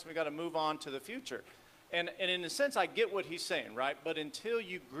the past, and we got to move on to the future. And in a sense, I get what he's saying, right? But until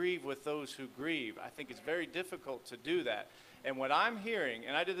you grieve with those who grieve, I think it's very difficult to do that. And what I'm hearing,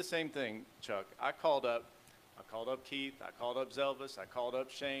 and I did the same thing, Chuck. I called up Keith. I called up Zelvis. I called up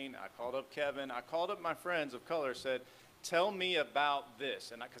Shane. I called up Kevin. I called up my friends of color, said, tell me about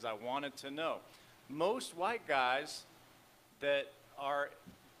this, and because I wanted to know. Most white guys that are,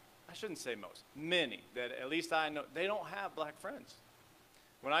 I shouldn't say most, many that at least I know, they don't have black friends.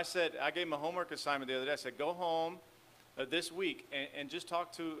 When I said, I gave them a homework assignment the other day, I said, go home this week and just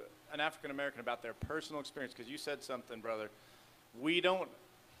talk to an African-American about their personal experience, because you said something, brother. We don't,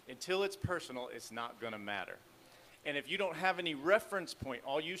 until it's personal, it's not going to matter. And if you don't have any reference point,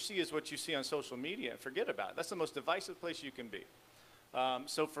 all you see is what you see on social media, and forget about it. That's the most divisive place you can be.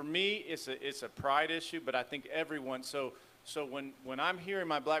 So for me, it's a pride issue, but I think everyone, so when I'm hearing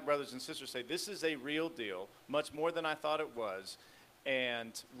my black brothers and sisters say, this is a real deal, much more than I thought it was,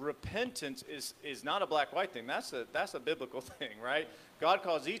 and repentance is not a black-white thing. That's a biblical thing, right? God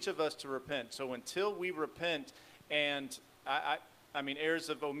calls each of us to repent. So until we repent, and I mean, errors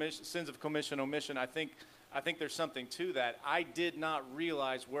of omission, sins of commission, omission, I think there's something to that. I did not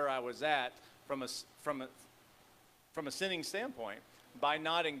realize where I was at from a sinning standpoint by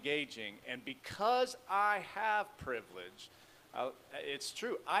not engaging. And because I have privilege, it's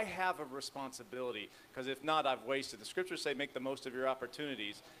true, I have a responsibility, because if not, I've wasted. The scriptures say make the most of your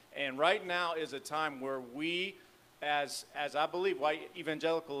opportunities. And right now is a time where we, as I believe white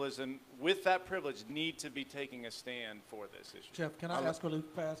evangelicalism, with that privilege, need to be taking a stand for this issue. Jeff, can I ask really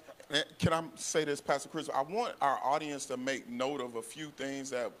fast? Can I say this, Pastor Chris? I want our audience to make note of a few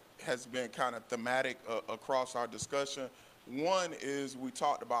things that has been kind of thematic across our discussion. One is we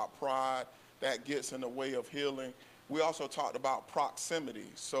talked about pride that gets in the way of healing. We also talked about proximity.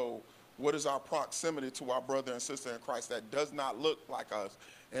 So what is our proximity to our brother and sister in Christ that does not look like us?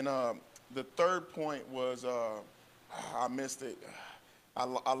 And the third point was, I missed it.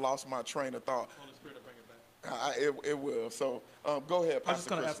 I lost my train of thought. Holy Spirit will bring it back. It will. So go ahead,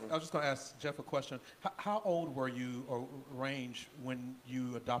 Pastor Chris. I was just going to ask Jeff a question. How old were you, or range, when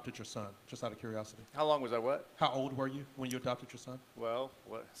you adopted your son? Just out of curiosity. How long was I what? How old were you when you adopted your son? Well,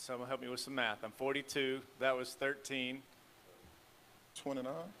 someone help me with some math. I'm 42. That was 13.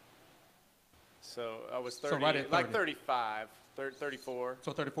 29. So I was 30, So right at 30. like 35, 34.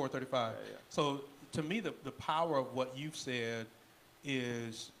 So 34, 35. Yeah. So to me, the power of what you've said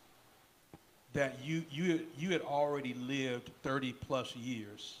is that you had already lived 30 plus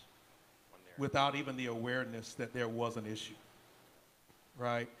years without even the awareness that there was an issue,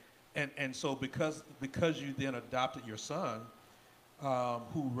 right? And so because you then adopted your son,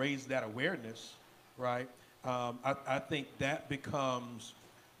 who raised that awareness, right? I think that becomes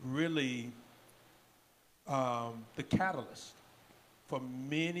really the catalyst for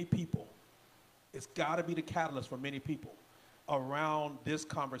many people. It's got to be the catalyst for many people around this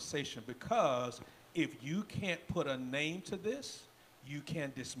conversation, because if you can't put a name to this, you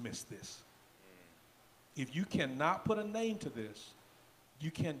can dismiss this. If you cannot put a name to this,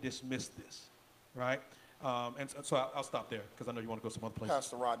 you can dismiss this, right? So I'll stop there because I know you want to go some other places.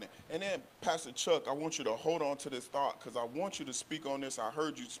 Pastor Rodney. And then, Pastor Chuck, I want you to hold on to this thought because I want you to speak on this. I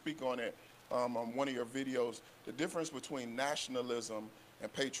heard you speak on it on one of your videos, the difference between nationalism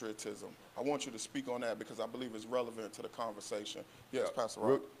and patriotism. I want you to speak on that because I believe it's relevant to the conversation. Yes, Pastor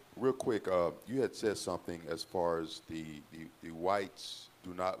Rodney. Real quick, you had said something as far as the whites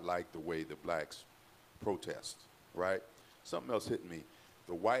do not like the way the blacks protest, right? Something else hit me.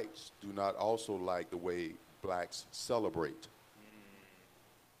 The whites do not also like the way blacks celebrate.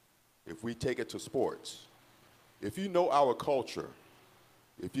 If we take it to sports, if you know our culture,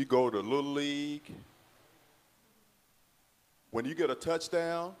 if you go to Little League, when you get a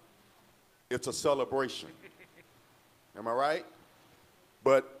touchdown, it's a celebration. Am I right?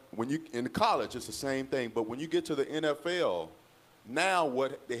 But when you in college, it's the same thing. But when you get to the NFL, now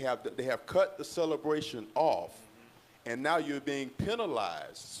what they have cut the celebration off, and now you're being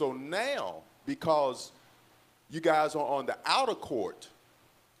penalized. So now, because you guys are on the outer court,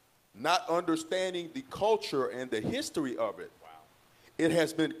 not understanding the culture and the history of it, it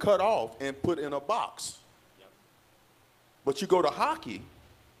has been cut off and put in a box. But you go to hockey,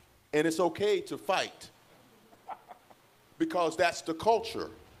 and it's okay to fight because that's the culture.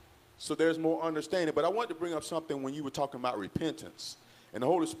 So there's more understanding. But I wanted to bring up something when you were talking about repentance. And the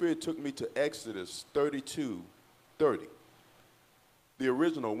Holy Spirit took me to Exodus 32:30.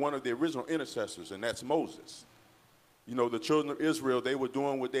 One of the original intercessors, and that's Moses. You know, the children of Israel, they were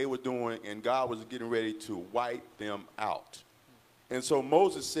doing what they were doing, and God was getting ready to wipe them out. And so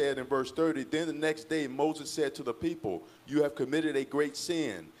Moses said in verse 30, then the next day Moses said to the people, you have committed a great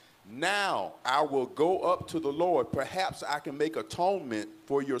sin. Now I will go up to the Lord. Perhaps I can make atonement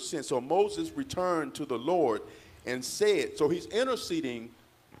for your sin. So Moses returned to the Lord and said, so he's interceding.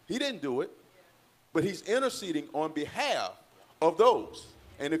 He didn't do it, but he's interceding on behalf of those.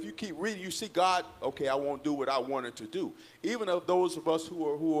 And if you keep reading, you see God, okay, I won't do what I wanted to do. Even of those of us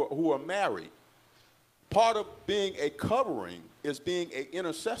who are married. Part of being a covering is being an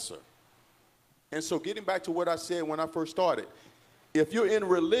intercessor. And so getting back to what I said when I first started, if you're in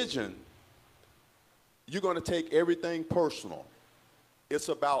religion, you're going to take everything personal. It's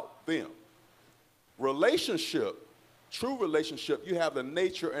about them. Relationship, true relationship, you have the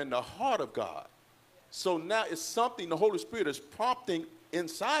nature and the heart of God. So now it's something the Holy Spirit is prompting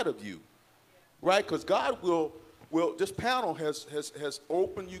inside of you, right? Because God will, this panel has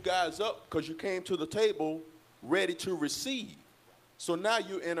opened you guys up because you came to the table ready to receive. So now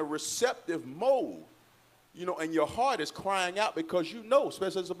you're in a receptive mode, you know, and your heart is crying out because you know,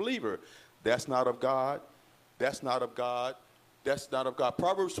 especially as a believer, that's not of God, that's not of God, that's not of God.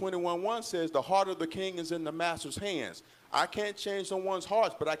 Proverbs 21:1 says, the heart of the king is in the master's hands. I can't change someone's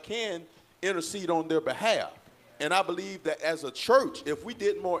hearts, but I can intercede on their behalf. And I believe that as a church, if we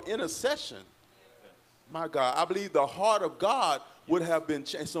did more intercession, my God, I believe the heart of God would have been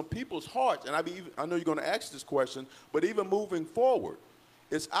changed. Some people's hearts, and I know you're going to ask this question, but even moving forward,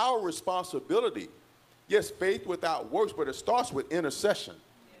 it's our responsibility. Yes, faith without works, but it starts with intercession.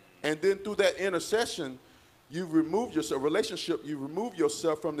 And then through that intercession, you remove yourself, relationship, you remove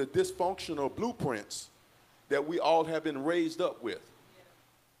yourself from the dysfunctional blueprints that we all have been raised up with.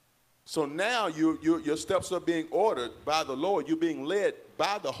 So now your steps are being ordered by the Lord. You're being led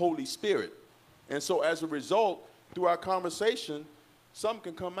by the Holy Spirit. And so as a result, through our conversation,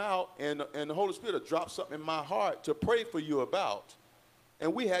 something can come out and the Holy Spirit will drop something in my heart to pray for you about.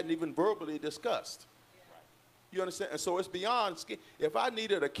 And we hadn't even verbally discussed. You understand? And so it's beyond skin. If I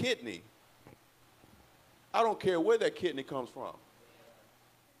needed a kidney, I don't care where that kidney comes from.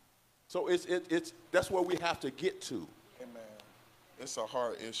 So that's where we have to get to. Amen. It's a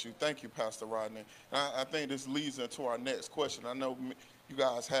hard issue. Thank you, Pastor Rodney. And I think this leads into our next question. I know you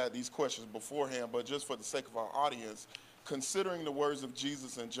guys had these questions beforehand, but just for the sake of our audience, considering the words of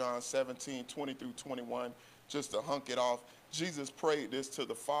Jesus in John 17:20-21, just to hunk it off, Jesus prayed this to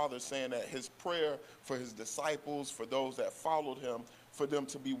the Father, saying that his prayer for his disciples, for those that followed him, for them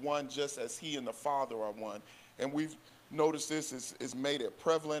to be one just as he and the Father are one. and we've noticed this is made it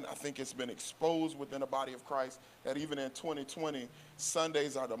prevalent. I think it's been exposed within the body of Christ that even in 2020,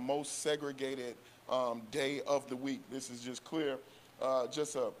 Sundays are the most segregated day of the week. This is just clear.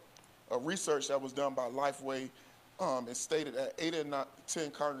 Just a research that was done by Lifeway, it stated that 8 and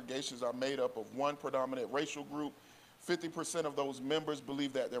 10 congregations are made up of one predominant racial group. 50% of those members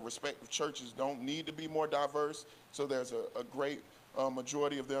believe that their respective churches don't need to be more diverse. So there's a great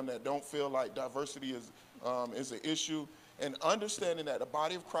majority of them that don't feel like diversity is an issue. And understanding that the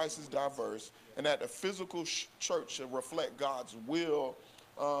body of Christ is diverse and that the physical church should reflect God's will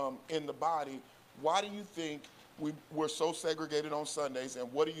in the body, why do you think we're so segregated on Sundays,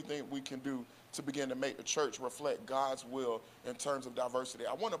 and what do you think we can do to begin to make the church reflect God's will in terms of diversity?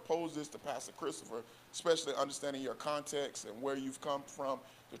 I want to pose this to Pastor Christopher, especially understanding your context and where you've come from,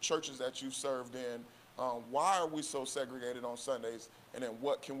 the churches that you've served in. Why are we so segregated on Sundays, and then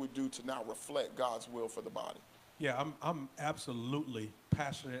what can we do to now reflect God's will for the body? Yeah, I'm absolutely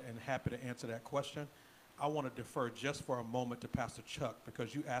passionate and happy to answer that question. I want to defer just for a moment to Pastor Chuck,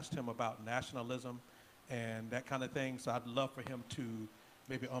 because you asked him about nationalism and that kind of thing. So I'd love for him to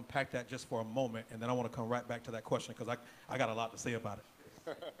maybe unpack that just for a moment, and then I want to come right back to that question because I got a lot to say about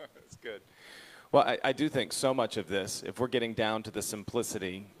it. That's good. Well, I do think so much of this, if we're getting down to the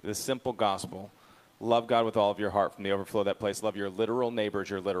simplicity, the simple gospel, love God with all of your heart from the overflow of that place, love your literal neighbors,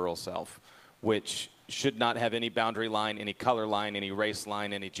 your literal self, which should not have any boundary line, any color line, any race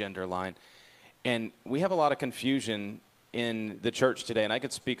line, any gender line. And we have a lot of confusion in the church today, and I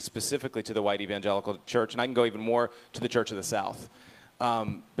could speak specifically to the white evangelical church, and I can go even more to the Church of the South,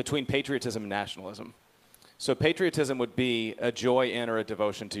 between patriotism and nationalism. So patriotism would be a joy in or a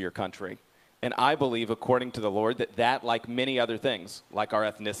devotion to your country. And I believe, according to the Lord, that like many other things, like our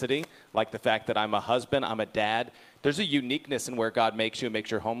ethnicity, like the fact that I'm a husband, I'm a dad, there's a uniqueness in where God makes you and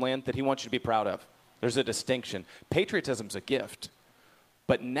makes your homeland that he wants you to be proud of. There's a distinction. Patriotism's a gift.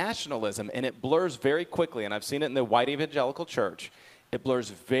 But nationalism, and it blurs very quickly, and I've seen it in the white evangelical church, it blurs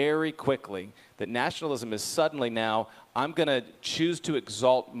very quickly that nationalism is suddenly now, I'm going to choose to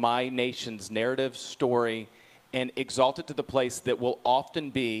exalt my nation's narrative, story, and exalt it to the place that will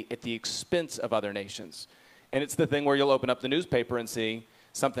often be at the expense of other nations. And it's the thing where you'll open up the newspaper and see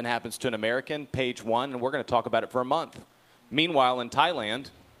something happens to an American, page 1, and we're going to talk about it for a month. Meanwhile, in Thailand,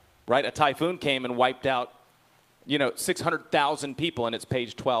 right, a typhoon came and wiped out 600,000 people, and it's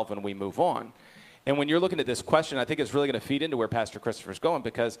page 12, and we move on. And when you're looking at this question, I think it's really going to feed into where Pastor Christopher's going,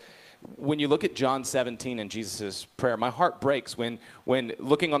 because when you look at John 17 and Jesus' prayer, my heart breaks when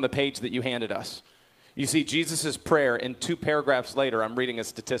looking on the page that you handed us. You see Jesus' prayer, and 2 paragraphs later, I'm reading a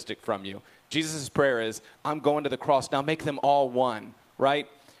statistic from you. Jesus' prayer is, I'm going to the cross, now make them all one, right?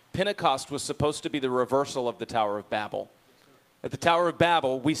 Pentecost was supposed to be the reversal of the Tower of Babel. At the Tower of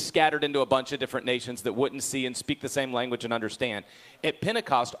Babel, we scattered into a bunch of different nations that wouldn't see and speak the same language and understand. At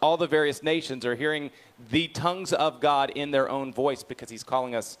Pentecost, all the various nations are hearing the tongues of God in their own voice because he's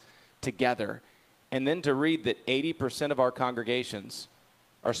calling us together. And then to read that 80% of our congregations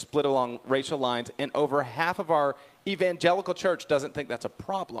are split along racial lines, and over half of our evangelical church doesn't think that's a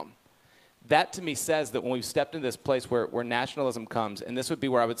problem. That to me says that when we've stepped into this place where nationalism comes, and this would be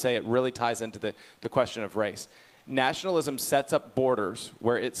where I would say it really ties into the question of race. Nationalism sets up borders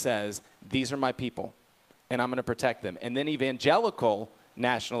where it says, these are my people, and I'm going to protect them. And then evangelical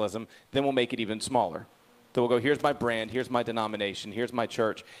nationalism then will make it even smaller. So we'll go, here's my brand, here's my denomination, here's my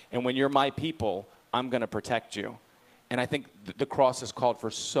church, and when you're my people, I'm going to protect you. And I think the cross is called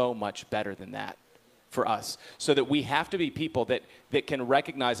for so much better than that for us, so that we have to be people that can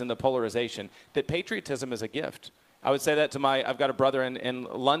recognize in the polarization that patriotism is a gift. I would say that to I've got a brother in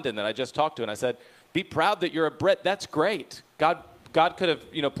London that I just talked to, and I said, be proud that you're a Brit. That's great. God could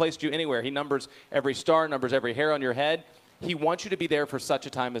have, placed you anywhere. He numbers every star, numbers every hair on your head. He wants you to be there for such a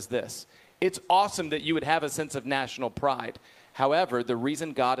time as this. It's awesome that you would have a sense of national pride. However, the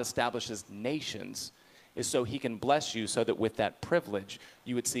reason God establishes nations is so he can bless you, so that with that privilege,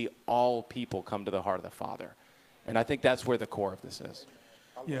 you would see all people come to the heart of the Father. And I think that's where the core of this is.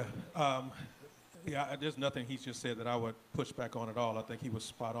 Yeah. There's nothing he's just said that I would push back on at all. I think he was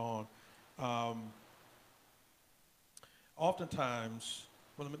spot on. Oftentimes,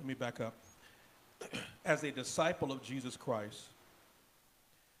 let me back up. As a disciple of Jesus Christ,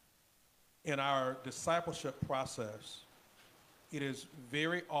 in our discipleship process, it is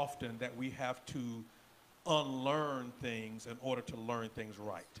very often that we have to unlearn things in order to learn things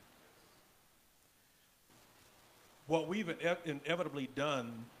right. What we've inevitably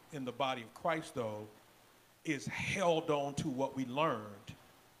done in the body of Christ, though, is held on to what we learned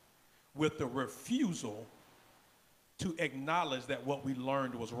with the refusal to acknowledge that what we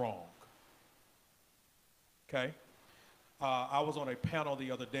learned was wrong. okay? I was on a panel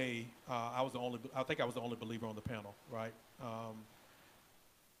the other day. I think I was the only believer on the panel, right?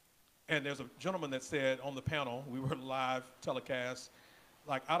 And there's a gentleman that said on the panel, we were live telecast,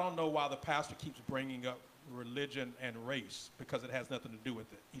 like, I don't know why the pastor keeps bringing up religion and race, because it has nothing to do with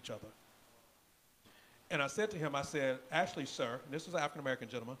each other. And I said to him, I said, actually, sir, and this was an African-American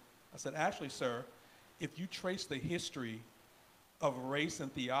gentleman, I said, actually, sir, if you trace the history of race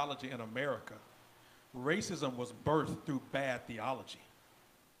and theology in America, racism was birthed through bad theology.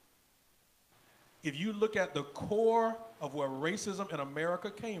 If you look at the core of where racism in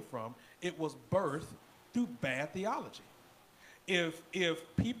America came from, it was birthed through bad theology. If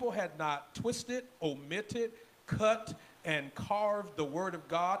people had not twisted, omitted, cut, and carved the word of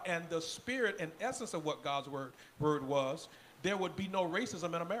God and the spirit and essence of what God's word was, there would be no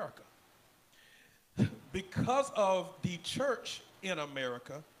racism in America. Because of the church in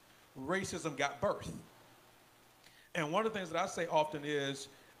America, racism got birthed. And one of the things that I say often is,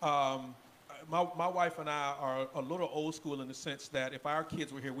 my wife and I are a little old school in the sense that if our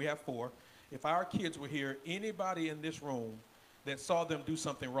kids were here, we have 4, if our kids were here, anybody in this room that saw them do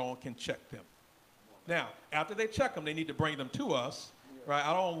something wrong can check them. Now, after they check them, they need to bring them to us, right?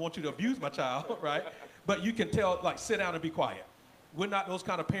 I don't want you to abuse my child, right? But you can tell, like, sit down and be quiet. We're not those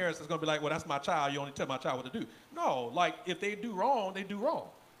kind of parents that's going to be like, well, that's my child. You only tell my child what to do. No, like, if they do wrong, they do wrong.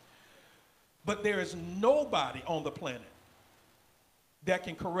 But there is nobody on the planet that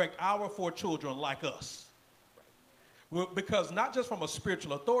can correct our 4 children like us. Well, because not just from a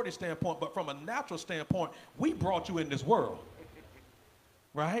spiritual authority standpoint, but from a natural standpoint, we brought you in this world.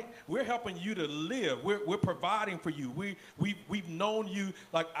 Right? We're helping you to live. We're providing for you. We've known you.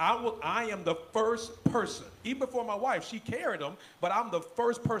 Like, I am the first person, even before my wife, she carried them, but I'm the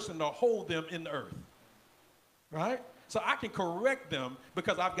first person to hold them in the earth. Right? So I can correct them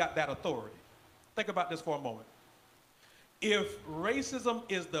because I've got that authority. Think about this for a moment. If racism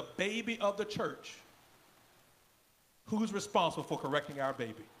is the baby of the church, who's responsible for correcting our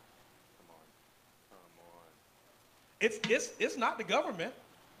baby? It's not the government.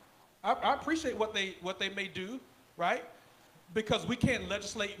 I appreciate what they may do, right? Because we can't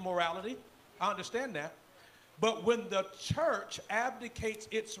legislate morality. I understand that. But when the church abdicates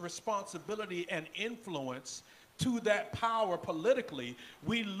its responsibility and influence to that power politically,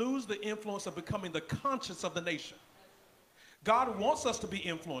 we lose the influence of becoming the conscience of the nation. God wants us to be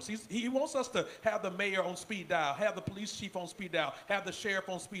influenced. He wants us to have the mayor on speed dial, have the police chief on speed dial, have the sheriff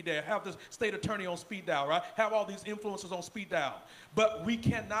on speed dial, have the state attorney on speed dial, right? Have all these influencers on speed dial. But we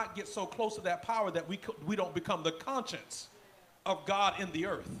cannot get so close to that power that we don't become the conscience of God in the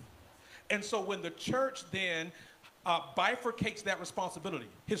earth. And so when the church then bifurcates that responsibility,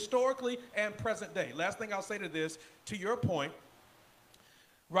 historically and present day. Last thing I'll say to this, to your point,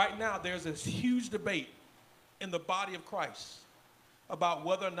 right now there's this huge debate in the body of Christ about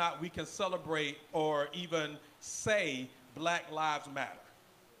whether or not we can celebrate or even say Black Lives Matter.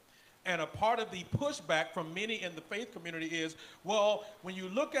 And a part of the pushback from many in the faith community is, well, when you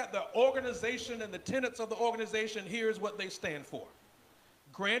look at the organization and the tenets of the organization, here's what they stand for.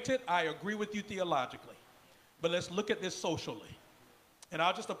 Granted, I agree with you theologically, but let's look at this socially. And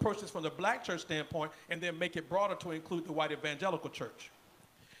I'll just approach this from the Black church standpoint and then make it broader to include the white evangelical church.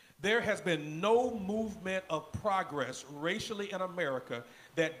 There has been no movement of progress racially in America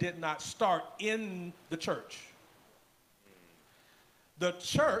that did not start in the church. The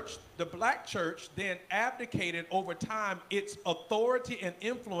church, the Black church, then abdicated over time its authority and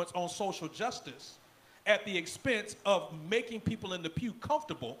influence on social justice at the expense of making people in the pew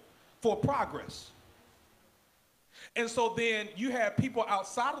comfortable for progress. And so then you have people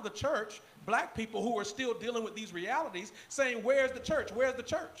outside of the church, Black people who are still dealing with these realities, saying, where's the church? Where's the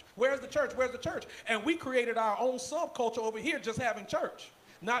church? Where's the church? Where's the church? And we created our own subculture over here just having church,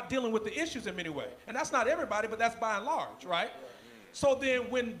 not dealing with the issues in many ways. And that's not everybody, but that's by and large, right? So then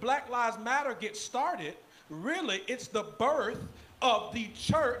when Black Lives Matter gets started, really it's the birth of the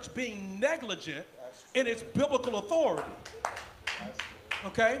church being negligent in its biblical authority.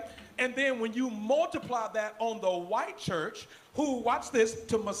 Okay? And then when you multiply that on the white church, who, watch this,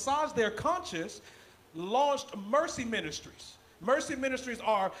 to massage their conscience, launched mercy ministries. Mercy ministries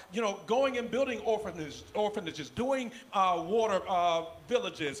are, going and building orphanages, doing water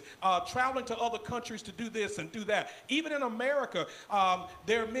villages, traveling to other countries to do this and do that. Even in America,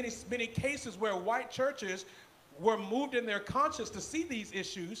 there are many cases where white churches were moved in their conscience to see these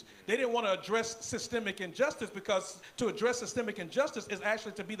issues. They didn't want to address systemic injustice, because to address systemic injustice is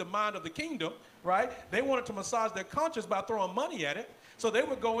actually to be the mind of the kingdom, right? They wanted to massage their conscience by throwing money at it. So they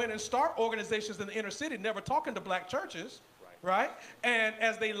would go in and start organizations in the inner city, never talking to Black churches, right? And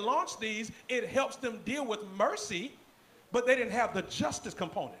as they launch these, it helps them deal with mercy, but they didn't have the justice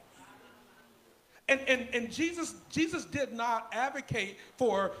component. And Jesus did not advocate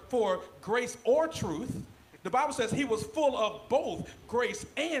for grace or truth. The Bible says he was full of both grace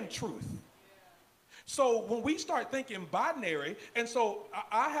and truth. So when we start thinking binary, and so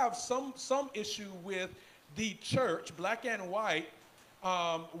I have some issue with the church, black and white,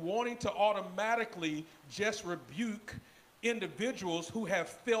 wanting to automatically just rebuke individuals who have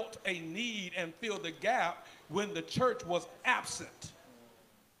felt a need and fill the gap when the church was absent,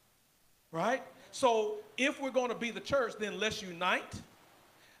 right? So if we're going to be the church, then let's unite.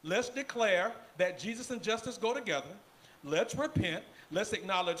 Let's declare that Jesus and justice go together. Let's repent. Let's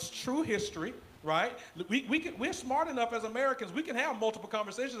acknowledge true history, right? We're smart enough as Americans, we can have multiple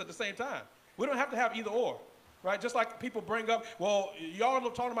conversations at the same time. We don't have to have either or, right? Just like people bring up, well, y'all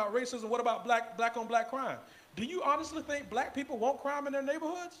are talking about racism, what about black on black crime? Do you honestly think black people want crime in their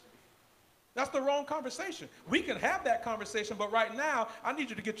neighborhoods? That's the wrong conversation. We can have that conversation, but right now, I need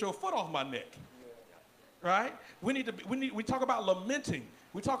you to get your foot off my neck. Right? We talk about lamenting.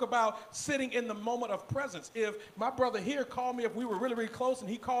 We talk about sitting in the moment of presence. If my brother here called me, if we were really, really close and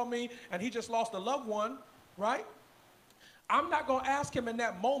he called me and he just lost a loved one, right? I'm not going to ask him in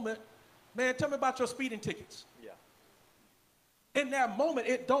that moment, man, tell me about your speeding tickets. Yeah. In that moment,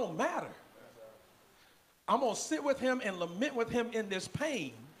 it don't matter. I'm going to sit with him and lament with him in this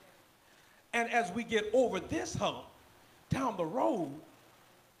pain. And as we get over this hump, down the road,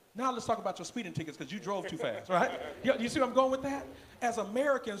 now let's talk about your speeding tickets because you drove too fast, right? You see where I'm going with that? As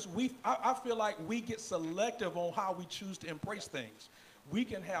Americans, I feel like we get selective on how we choose to embrace things. We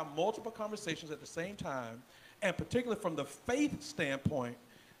can have multiple conversations at the same time, and particularly from the faith standpoint,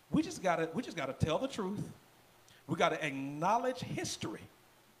 we just gotta tell the truth. We gotta acknowledge history,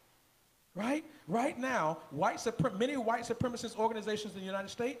 right? Right now, many white supremacist organizations in the United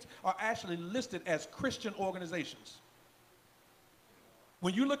States are actually listed as Christian organizations.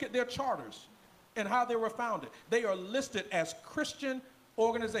 When you look at their charters and how they were founded, they are listed as Christian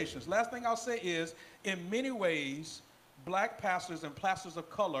organizations. Last thing I'll say is, in many ways, black pastors and pastors of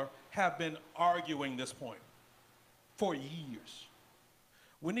color have been arguing this point for years.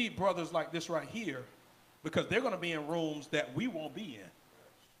 We need brothers like this right here because they're going to be in rooms that we won't be in.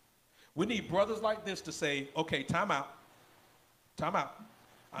 We need brothers like this to say, okay, time out. Time out.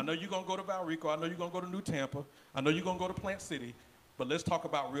 I know you're going to go to Valrico. I know you're going to go to New Tampa. I know you're going to go to Plant City. But let's talk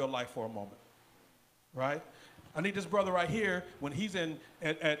about real life for a moment, right? I need this brother right here when he's at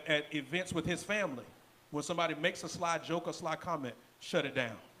events with his family. When somebody makes a sly joke or sly comment, shut it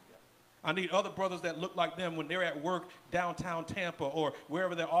down. I need other brothers that look like them when they're at work downtown Tampa or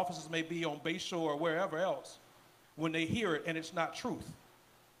wherever their offices may be on Bayshore or wherever else. When they hear it and it's not truth,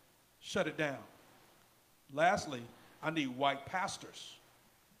 shut it down. Lastly, I need white pastors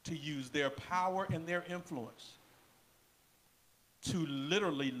to use their power and their influence to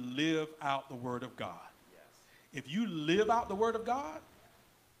literally live out the Word of God. Yes. If you live out the Word of God,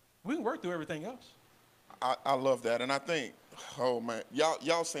 we can work through everything else. I love that, and I think, oh man,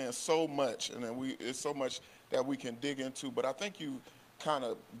 y'all saying so much, and then it's so much that we can dig into. But I think you kind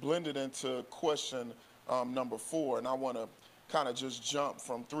of blended into question number 4, and I want to kind of just jump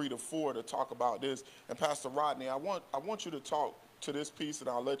from 3 to 4 to talk about this. And Pastor Rodney, I want you to talk to this piece, and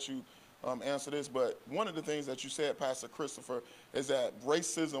I'll let you answer this, but one of the things that you said, Pastor Christopher, is that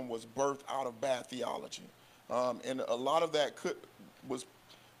racism was birthed out of bad theology. And a lot of that was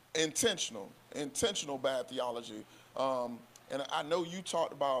intentional bad theology. And I know you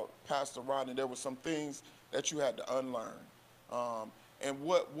talked about, Pastor Rodney, there were some things that you had to unlearn. And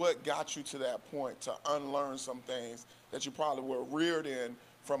what got you to that point to unlearn some things that you probably were reared in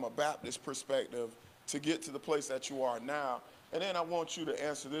from a Baptist perspective to get to the place that you are now? And then I want you to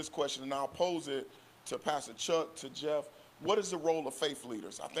answer this question, and I'll pose it to Pastor Chuck, to Jeff. What is the role of faith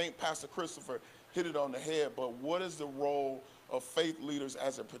leaders? I think Pastor Christopher hit it on the head, but what is the role of faith leaders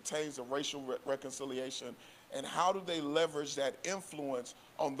as it pertains to racial reconciliation, and how do they leverage that influence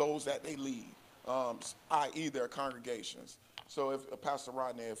on those that they lead, i.e. their congregations? So if Pastor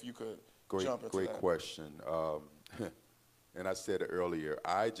Rodney, if you could jump into that. Great question. And I said it earlier,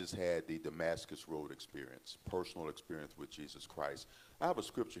 I just had the Damascus Road experience, personal experience with Jesus Christ. I have a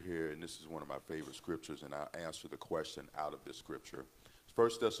scripture here, and this is one of my favorite scriptures, and I'll answer the question out of this scripture. 1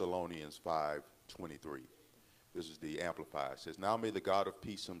 Thessalonians 5:23. This is the Amplified. It says, now may the God of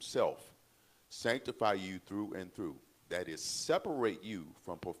peace himself sanctify you through and through, that is, separate you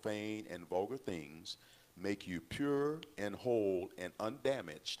from profane and vulgar things, make you pure and whole and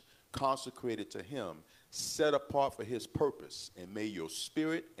undamaged, consecrated to him, set apart for his purpose, and may your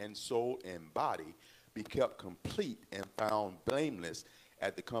spirit and soul and body be kept complete and found blameless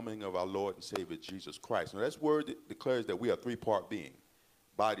at the coming of our Lord and Savior Jesus Christ. Now, that's word that declares that we are three-part being,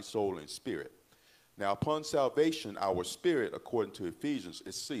 body, soul, and spirit. Now, upon salvation, our spirit, according to Ephesians,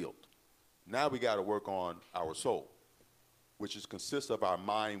 is sealed. Now we got to work on our soul, which consists of our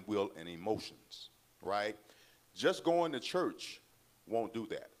mind, will, and emotions, right? Just going to church won't do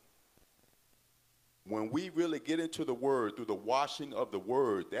that. When we really get into the Word, through the washing of the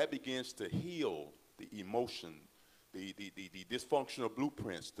Word, that begins to heal the emotion, the dysfunctional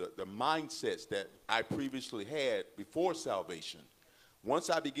blueprints, the mindsets that I previously had before salvation.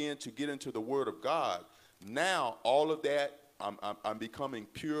 Once I began to get into the Word of God, now all of that, I'm becoming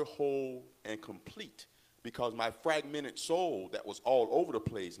pure, whole, and complete, because my fragmented soul that was all over the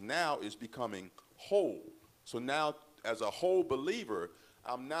place now is becoming whole. So now, as a whole believer,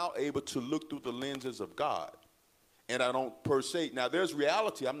 I'm now able to look through the lenses of God. And I don't per se, now there's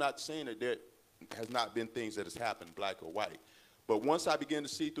reality. I'm not saying that there has not been things that has happened, black or white. But once I begin to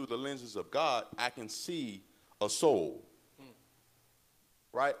see through the lenses of God, I can see a soul.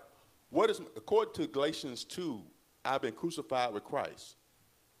 Right? According to Galatians 2, I've been crucified with Christ.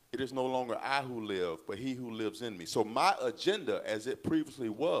 It is no longer I who live, but he who lives in me. So my agenda, as it previously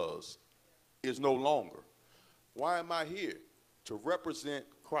was, is no longer. Why am I here? To represent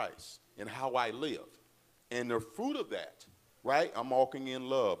Christ and how I live. And the fruit of that, right? I'm walking in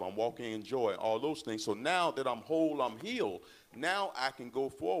love. I'm walking in joy, all those things. So now that I'm whole, I'm healed, now I can go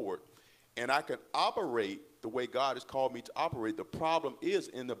forward and I can operate the way God has called me to operate. The problem is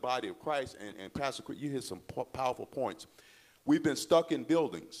in the body of Christ, and Pastor, you hit some powerful points. We've been stuck in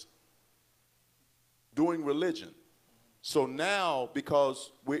buildings doing religion. So now,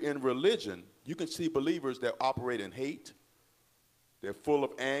 because we're in religion, you can see believers that operate in hate. They're full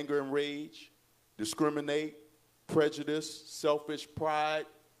of anger and rage, discriminate, prejudice, selfish pride.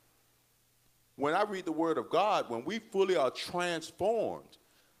 When I read the Word of God, when we fully are transformed,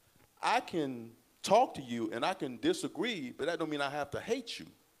 I can talk to you and I can disagree, but that don't mean I have to hate you.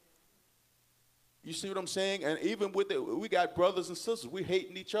 You see what I'm saying? And even with it, we got brothers and sisters, we're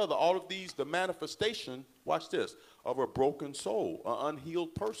hating each other. All of these, the manifestation, watch this, of a broken soul, an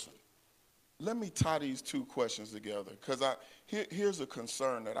unhealed person. Let me tie these two questions together, because here's a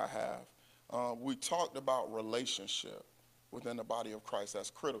concern that I have. We talked about relationship within the body of Christ.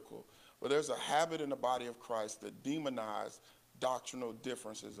 That's critical. But there's a habit in the body of Christ that demonize doctrinal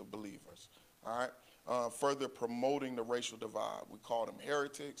differences of believers. All right? Further promoting the racial divide. We call them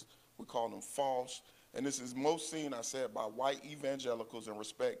heretics. We call them false. And this is most seen, I said, by white evangelicals in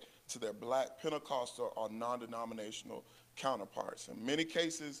respect to their black Pentecostal or non-denominational counterparts. In many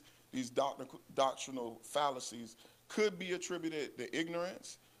cases, these doctrinal fallacies could be attributed to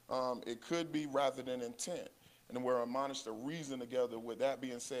ignorance. It could be rather than intent. And we're admonished to reason together. With that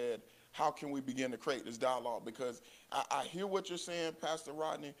being said, how can we begin to create this dialogue? Because I hear what you're saying, Pastor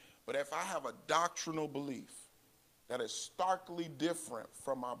Rodney, but if I have a doctrinal belief that is starkly different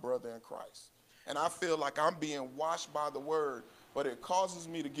from my brother in Christ, and I feel like I'm being washed by the Word, but it causes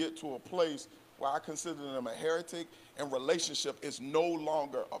me to get to a place where I consider them a heretic, and relationship is no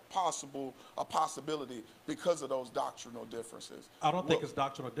longer a possibility because of those doctrinal differences. I don't think it's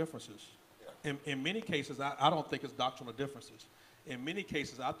doctrinal differences. Yeah. In many cases, I don't think it's doctrinal differences. In many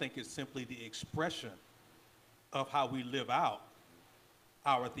cases, I think it's simply the expression of how we live out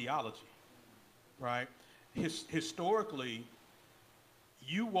our theology, right? Historically,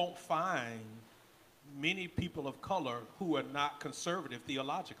 you won't find many people of color who are not conservative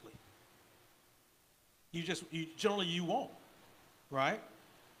theologically. Generally you won't, right?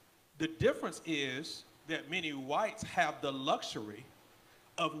 The difference is that many whites have the luxury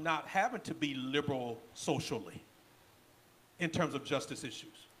of not having to be liberal socially in terms of justice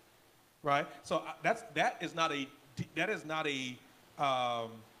issues, right? So that is not a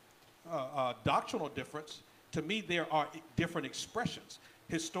doctrinal difference. To me, there are different expressions.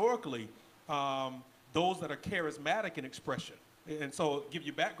 Historically, those that are charismatic in expression, and so give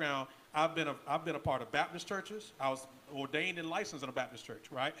you background, I've been a part of Baptist churches. I was ordained and licensed in a Baptist church,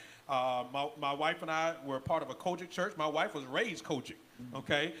 right? My wife and I were a part of a Kojic church. My wife was raised Kojic,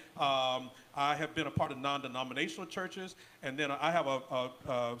 okay? I have been a part of non-denominational churches, and then I have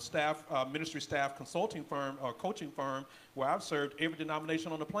a ministry staff consulting firm or coaching firm where I've served every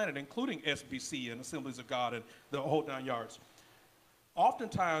denomination on the planet, including SBC and Assemblies of God and the whole 9 yards.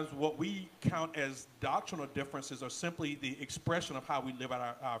 Oftentimes, what we count as doctrinal differences are simply the expression of how we live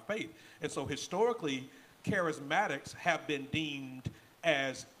out our faith. And so historically, charismatics have been deemed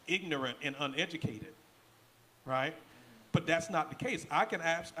as ignorant and uneducated, right? But that's not the case. I can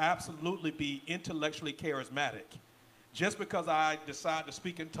absolutely be intellectually charismatic Just because I decide to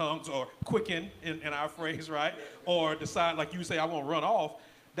speak in tongues or quicken in our phrase, right? Or decide, like you say, I want to run off,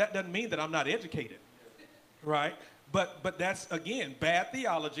 that doesn't mean that I'm not educated, right? But that's, again, bad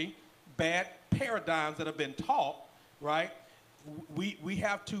theology, bad paradigms that have been taught, right? We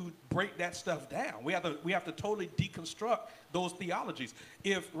have to break that stuff down. We have to totally deconstruct those theologies.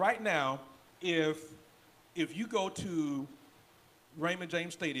 If right now, if you go to Raymond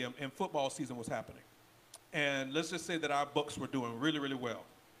James Stadium and football season was happening, and let's just say that our Bucks were doing really, really well,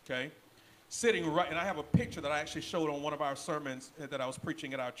 okay? Sitting right, and I have a picture that I actually showed on one of our sermons that I was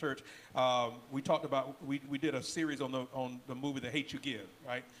preaching at our church. We talked about, we did a series on the movie The Hate You Give,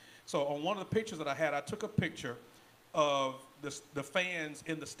 right? So on one of the pictures that I had, I took a picture of the fans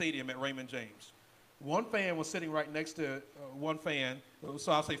in the stadium at Raymond James. One fan was sitting right next to one fan,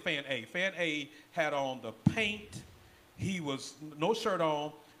 so I'll say fan A. Fan A had on the paint. He was no shirt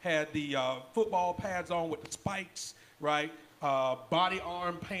on, had the football pads on with the spikes, right? Body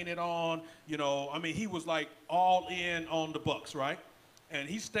arm painted on, you know. I mean, he was like all in on the Bucks, right? And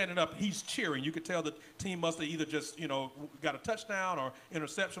he's standing up, he's cheering. You could tell the team must have either just, you know, got a touchdown or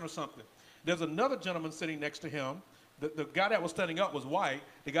interception or something. There's another gentleman sitting next to him. The guy that was standing up was white.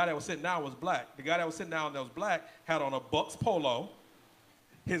 The guy that was sitting down was black. The guy that was sitting down that was black had on a Bucks polo.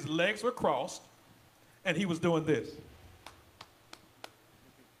 His legs were crossed, and he was doing this.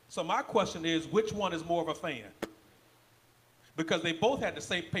 So my question is, which one is more of a fan? Because they both had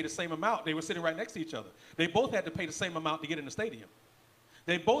to pay the same amount. They were sitting right next to each other. They both had to pay the same amount to get in the stadium.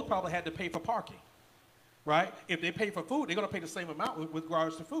 They both probably had to pay for parking, right? If they pay for food, they're going to pay the same amount with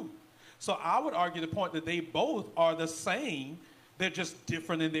regards to food. So I would argue the point that they both are the same. They're just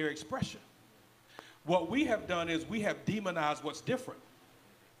different in their expression. What we have done is we have demonized what's different.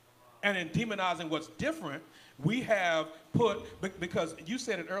 And in demonizing what's different, we have put, because you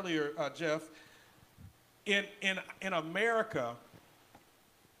said it earlier, Jeff, in America,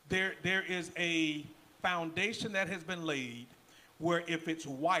 there is a foundation that has been laid where if it's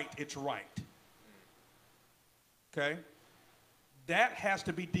white, it's right. Okay? That has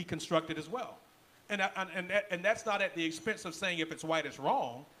to be deconstructed as well. And that's not at the expense of saying if it's white, it's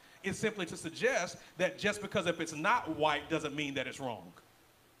wrong. It's simply to suggest that just because if it's not white doesn't mean that it's wrong.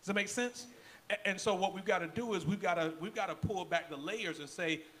 Does that make sense? And so what we've got to do is we've got to pull back the layers and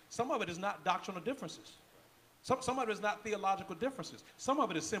say some of it is not doctrinal differences. Some of it is not theological differences. Some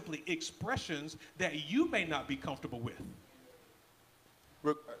of it is simply expressions that you may not be comfortable with.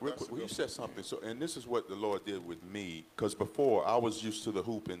 Real quick, well, you said something, so, and this is what the Lord did with me, because before I was used to the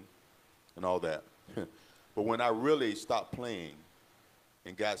hooping and all that. But when I really stopped playing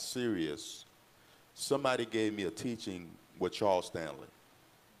and got serious, somebody gave me a teaching with Charles Stanley,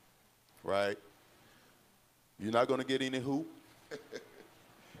 right? You're not going to get any hoop.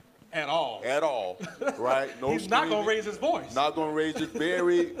 At all. At all, right? No He's not going to raise his voice. Not going to raise his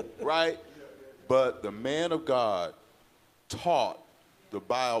very, right? But the man of God taught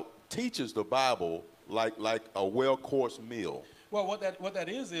teaches the Bible like a well-course meal. Well, what that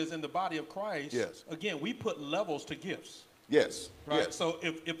is in the body of Christ, yes. Again, we put levels to gifts. Yes. Right? Yes. So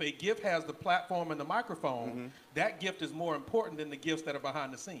if a gift has the platform and the microphone, that gift is more important than the gifts that are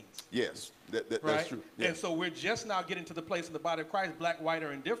behind the scenes. Yes, right? that's true. Yes. And so we're just now getting to the place in the body of Christ, black, white,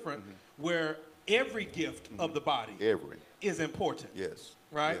 or indifferent, where every gift of the body is important. Yes.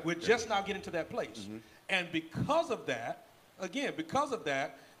 Right? Yeah. We're just now getting to that place. And because of that,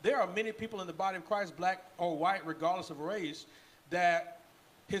 there are many people in the body of Christ, black or white, regardless of race, that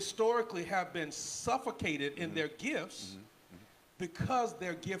historically have been suffocated in their gifts because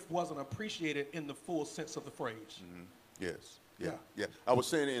their gift wasn't appreciated in the full sense of the phrase. Yes. Yeah. I was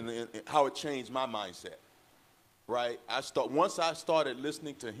saying in how it changed my mindset, right? Once I started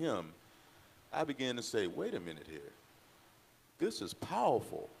listening to him, I began to say, wait a minute here. This is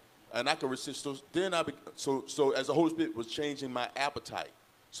powerful. And I could resist. So then so as the Holy Spirit was changing my appetite,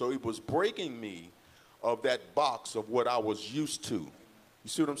 so it was breaking me of that box of what I was used to. You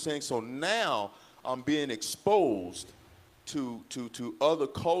see what I'm saying? So now I'm being exposed to other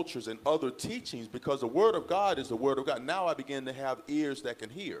cultures and other teachings because the Word of God is the Word of God. Now I begin to have ears that can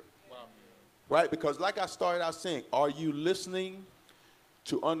hear. Wow. Right? Because like I started out saying, are you listening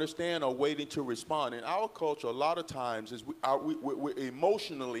to understand or waiting to respond? In our culture, a lot of times is we're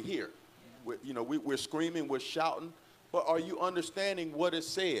emotionally here. We're screaming, we're shouting, but are you understanding what is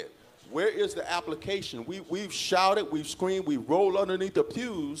said? Where is the application? We've shouted, we've screamed, we roll underneath the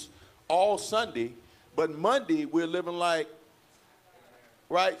pews all Sunday, but Monday we're living like,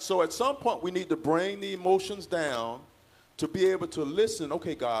 right? So at some point we need to bring the emotions down to be able to listen.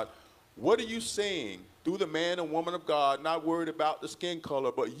 Okay, God, what are you saying through the man and woman of God, not worried about the skin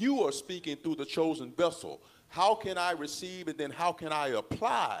color, but you are speaking through the chosen vessel. how can I receive, and then how can I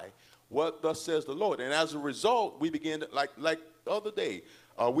apply what thus says the Lord? And as a result, we begin to, like the other day,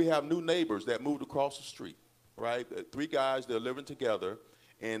 we have new neighbors that moved across the street, right? 3 guys, they're living together,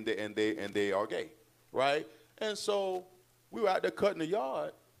 and they are gay, right? And so we were out there cutting the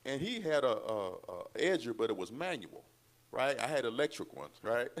yard, and he had a edger, but it was manual, right? I had electric ones,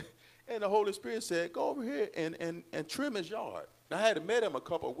 right? And the Holy Spirit said, go over here and trim his yard. Now, I had met him a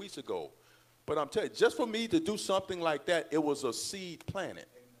couple of weeks ago, but I'm telling you, just for me to do something like that, it was a seed planted.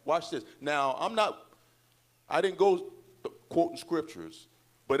 Watch this. Now, I didn't go quoting scriptures,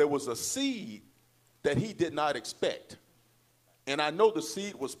 but it was a seed that he did not expect. And I know the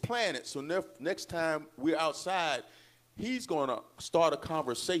seed was planted, so next time we're outside, he's going to start a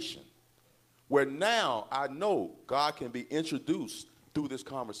conversation where now I know God can be introduced through this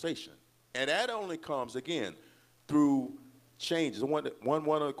conversation. And that only comes, again, through changes. One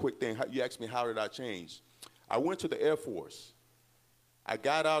other quick thing. You asked me, how did I change? I went to the Air Force. I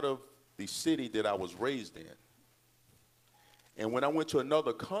got out of the city that I was raised in. And when I went to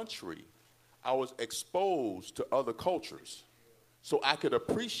another country, I was exposed to other cultures, so I could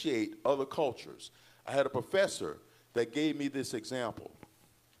appreciate other cultures. I had a professor that gave me this example.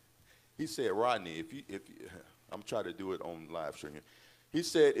 He said, Rodney, if you I'm trying to do it on live stream here. He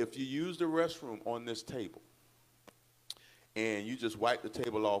said, if you use the restroom on this table and you just wipe the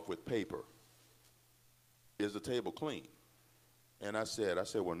table off with paper, is the table clean? And I said,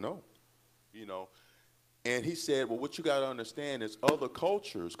 well, no, you know. And he said, well, what you got to understand is other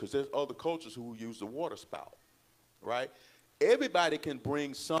cultures, because there's other cultures who use the water spout, right? Everybody can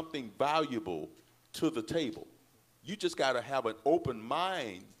bring something valuable to the table. You just got to have an open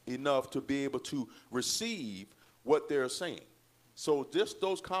mind enough to be able to receive what they're saying. So just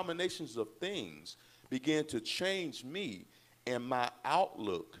those combinations of things began to change me and my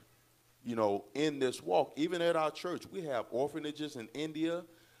outlook, you know, in this walk. Even at our church, we have orphanages in India.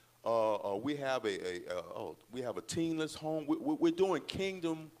 We have a teenless home. We're doing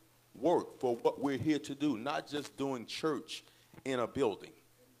kingdom work for what we're here to do, not just doing church in a building.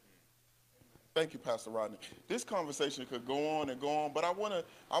 Thank you, Pastor Rodney. This conversation could go on, but I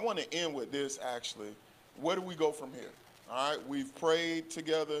want to end with this, actually. Where do we go from here? All right, we've prayed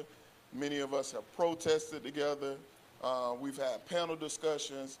together. Many of us have protested together. We've had panel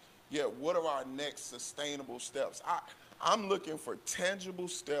discussions. Yet, what are our next sustainable steps? I'm looking for tangible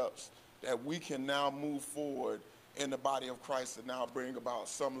steps that we can now move forward in the body of Christ and now bring about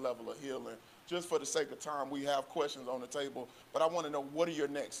some level of healing. Just for the sake of time, we have questions on the table, but I want to know, what are your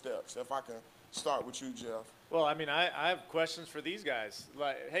next steps? If I can start with you, Jeff. Well, I mean, I have questions for these guys.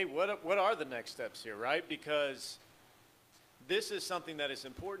 Like, hey, what are the next steps here, right? Because this is something that is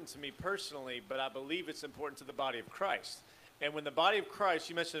important to me personally, but I believe it's important to the body of Christ. And when the body of Christ,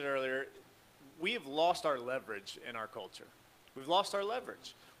 you mentioned it earlier, we have lost our leverage in our culture. We've lost our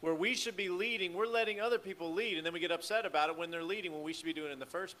leverage. Where we should be leading, we're letting other people lead, and then we get upset about it when they're leading when we should be doing it in the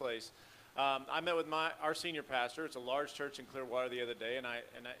first place. I met with our senior pastor. It's a large church in Clearwater the other day, and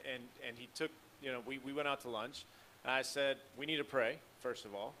he took, we went out to lunch, and I said, we need to pray, first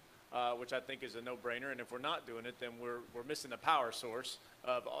of all, which I think is a no-brainer, and if we're not doing it, then we're missing the power source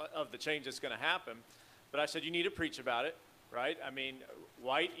of the change that's going to happen. But I said, you need to preach about it, right? I mean,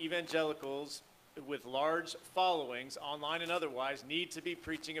 white evangelicals with large followings, online and otherwise, need to be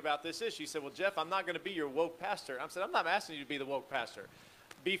preaching about this issue. He said, well, Jeff, I'm not going to be your woke pastor. I said, I'm not asking you to be the woke pastor.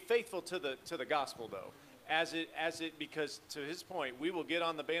 Be faithful to the gospel, though, because to his point, we will get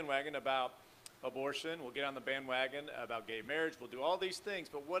on the bandwagon about abortion, we'll get on the bandwagon about gay marriage, we'll do all these things,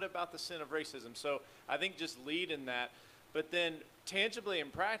 but what about the sin of racism? So I think just lead in that, but then tangibly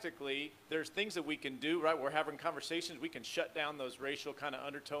and practically, there's things that we can do, right? We're having conversations, we can shut down those racial kind of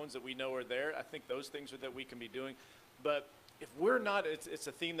undertones that we know are there. I think those things are that we can be doing, but if we're not, it's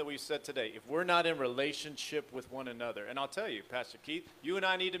a theme that we've said today, if we're not in relationship with one another, and I'll tell you, Pastor Keith, you and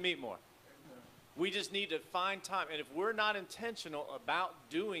I need to meet more. We just need to find time, and if we're not intentional about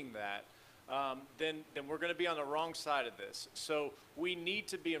doing that, then we're going to be on the wrong side of this. So we need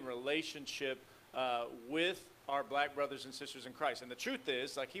to be in relationship with our black brothers and sisters in Christ. And the truth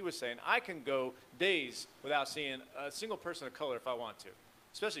is, like he was saying, I can go days without seeing a single person of color if I want to,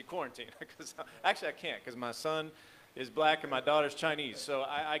 especially quarantine. Because actually I can't, because my son is black and my daughter's Chinese, so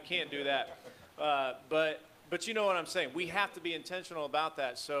I can't do that. But you know what I'm saying. We have to be intentional about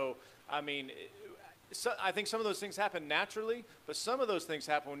that. So, I mean, I think some of those things happen naturally, but some of those things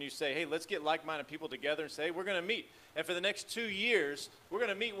happen when you say, hey, let's get like-minded people together and say, hey, we're going to meet. And for the next 2 years, we're going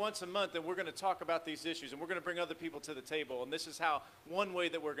to meet once a month, and we're going to talk about these issues, and we're going to bring other people to the table. And this is one way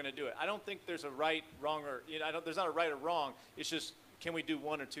that we're going to do it. I don't think there's a right, wrong, or there's not a right or wrong. It's just can we do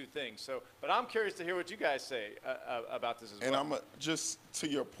one or two things? So, but I'm curious to hear what you guys say about this as well. And just to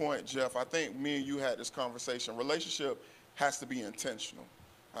your point, Jeff, I think me and you had this conversation. Relationship has to be intentional.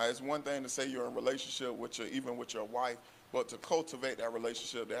 It's one thing to say you're in a relationship even with your wife, but to cultivate that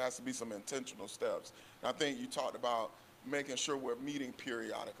relationship, there has to be some intentional steps. And I think you talked about making sure we're meeting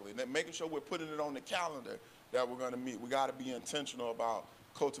periodically, and then making sure we're putting it on the calendar that we're going to meet. We got to be intentional about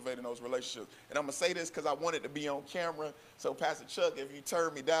cultivating those relationships. And I'm going to say this because I want it to be on camera. So, Pastor Chuck, if you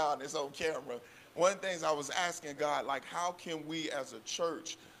turn me down, it's on camera. One of the things I was asking God, like, how can we as a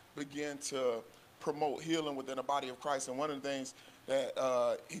church begin to promote healing within the body of Christ? And one of the things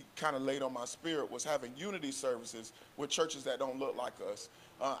that he kind of laid on my spirit was having unity services with churches that don't look like us.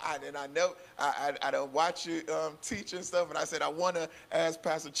 I don't watch you teach and stuff, and I said I want to ask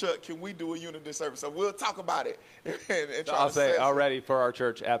Pastor Chuck, can we do a unity service? So we'll talk about it. and So I'll say already for our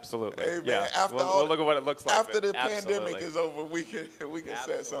church, absolutely. Amen. Yeah, we'll look at what it looks like. After the Absolutely. pandemic is over, we can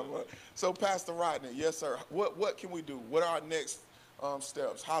set something up. So Pastor Rodney, yes sir. What can we do? What are our next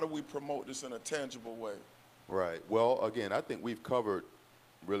steps? How do we promote this in a tangible way? Right. Well, again, I think we've covered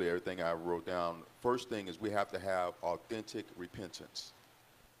really everything I wrote down. First thing is we have to have authentic repentance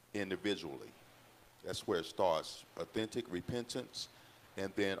individually. That's where it starts. Authentic repentance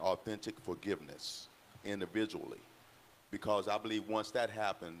and then authentic forgiveness individually. Because I believe once that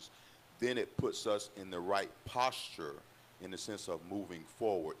happens, then it puts us in the right posture in the sense of moving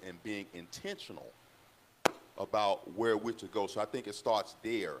forward and being intentional about where we're to go. So I think it starts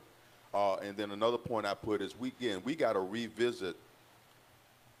there. And then another point I put is we got to revisit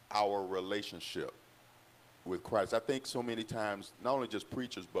our relationship with Christ. I think so many times, not only just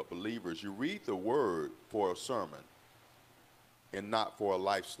preachers, but believers, you read the word for a sermon and not for a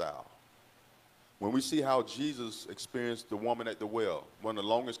lifestyle. When we see how Jesus experienced the woman at the well, one of the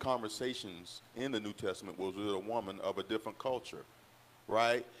longest conversations in the New Testament was with a woman of a different culture,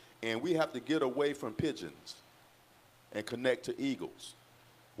 right? And we have to get away from pigeons and connect to eagles.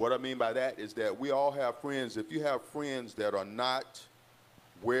 What I mean by that is that we all have friends. If you have friends that are not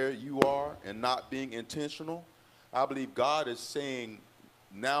where you are and not being intentional, I believe God is saying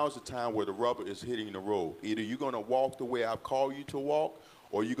now is the time where the rubber is hitting the road. Either you're going to walk the way I've called you to walk,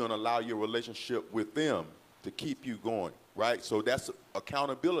 or you're going to allow your relationship with them to keep you going, right? So that's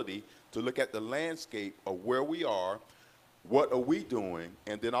accountability to look at the landscape of where we are, what are we doing,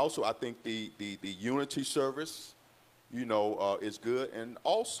 and then also I think the unity service, is good. And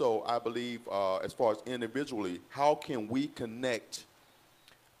also I believe as far as individually, how can we connect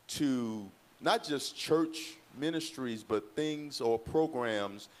to not just church ministries, but things or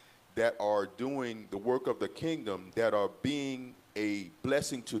programs that are doing the work of the kingdom, that are being a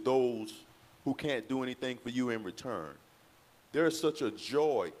blessing to those who can't do anything for you in return. There is such a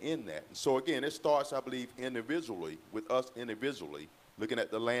joy in that. And so again, it starts, I believe, individually, with us individually, looking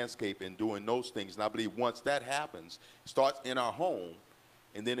at the landscape and doing those things. And I believe once that happens, it starts in our home,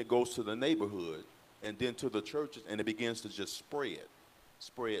 and then it goes to the neighborhood, and then to the churches, and it begins to just spread.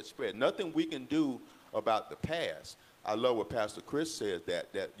 Nothing we can do about the past. I love what Pastor Chris said,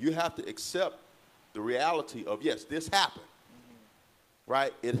 that you have to accept the reality of, yes, this happened,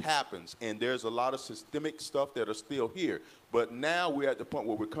 right? It happens, and there's a lot of systemic stuff that are still here. But now we're at the point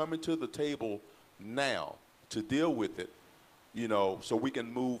where we're coming to the table now to deal with it, so we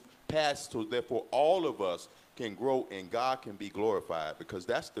can move past, so therefore all of us can grow and God can be glorified, because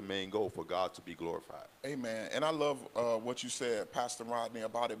that's the main goal, for God to be glorified. Amen. And I love what you said, Pastor Rodney,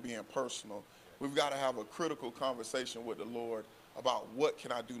 about it being personal. We've got to have a critical conversation with the Lord about what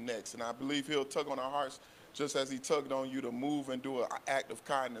can I do next. And I believe he'll tug on our hearts just as he tugged on you to move and do an act of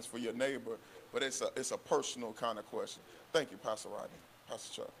kindness for your neighbor. But it's a personal kind of question. Thank you, Pastor Rodney.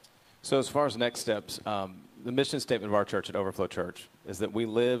 Pastor Chuck. So as far as next steps, the mission statement of our church at Overflow Church is that we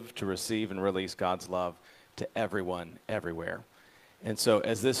live to receive and release God's love to everyone, everywhere. And so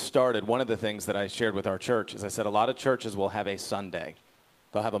as this started, one of the things that I shared with our church is I said a lot of churches will have a Sunday.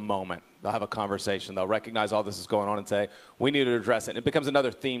 They'll have a moment. They'll have a conversation. They'll recognize all this is going on and say, we need to address it. And it becomes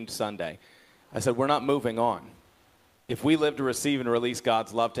another themed Sunday. I said, we're not moving on. If we live to receive and release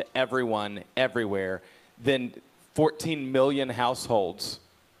God's love to everyone, everywhere, then 14 million households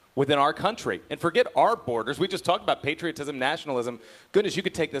within our country, and forget our borders. We just talked about patriotism, nationalism. Goodness, you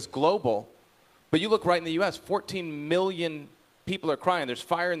could take this global. But you look right in the U.S., 14 million people are crying. There's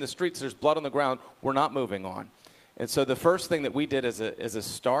fire in the streets. There's blood on the ground. We're not moving on. And so the first thing that we did as a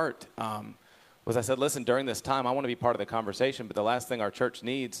start was I said, listen, during this time, I want to be part of the conversation, but the last thing our church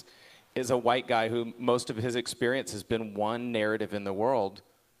needs is a white guy who most of his experience has been one narrative in the world,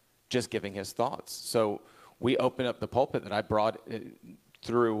 just giving his thoughts. So we opened up the pulpit that I brought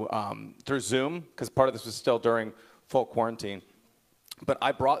through Zoom, because part of this was still during full quarantine. But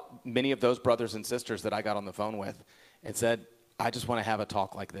I brought many of those brothers and sisters that I got on the phone with and said, I just want to have a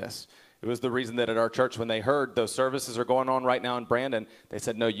talk like this. It was the reason that at our church, when they heard those services are going on right now in Brandon, they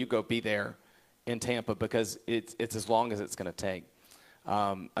said, no, you go be there in Tampa because it's as long as it's going to take.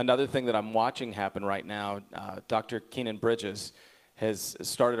 Another thing that I'm watching happen right now, Dr. Keenan Bridges has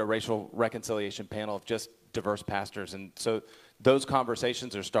started a racial reconciliation panel of just diverse pastors. And so those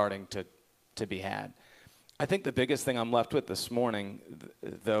conversations are starting to be had. I think the biggest thing I'm left with this morning,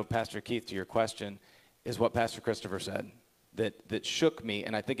 though, Pastor Keith, to your question, is what Pastor Christopher said that shook me,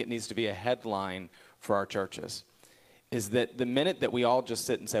 and I think it needs to be a headline for our churches, is that the minute that we all just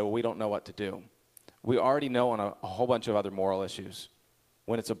sit and say, well, we don't know what to do, we already know on a whole bunch of other moral issues,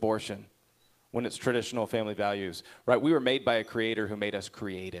 when it's abortion, when it's traditional family values, right? We were made by a creator who made us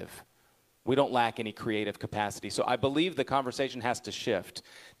creative. We don't lack any creative capacity. So I believe the conversation has to shift,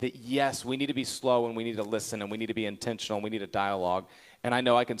 that yes, we need to be slow and we need to listen and we need to be intentional and we need a dialogue. And I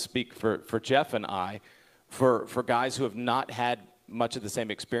know I can speak for Jeff and I, for guys who have not had much of the same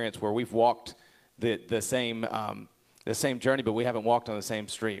experience where we've walked the same journey, but we haven't walked on the same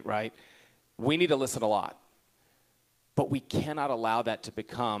street, right? We need to listen a lot. But we cannot allow that to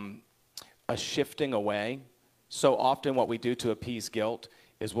become a shifting away. So often what we do to appease guilt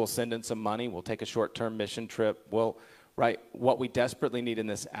is we'll send in some money, we'll take a short-term mission trip, right? What we desperately need in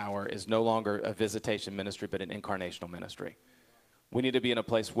this hour is no longer a visitation ministry, but an incarnational ministry. We need to be in a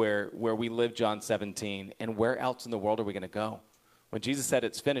place where we live John 17, and where else in the world are we going to go? When Jesus said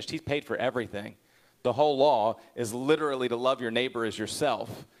it's finished, he's paid for everything. The whole law is literally to love your neighbor as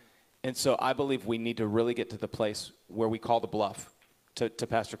yourself. And so I believe we need to really get to the place where we call the bluff, to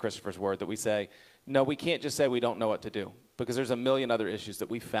Pastor Christopher's word, that we say, no, we can't just say we don't know what to do, because there's a million other issues that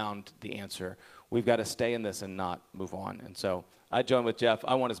we found the answer. We've got to stay in this and not move on. And so I join with Jeff.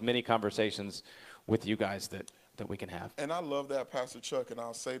 I want as many conversations with you guys that we can have. And I love that, Pastor Chuck, and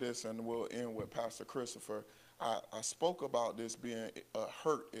I'll say this, and we'll end with Pastor Christopher. I spoke about this being a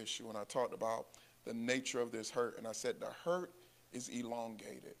hurt issue, and I talked about the nature of this hurt, and I said the hurt is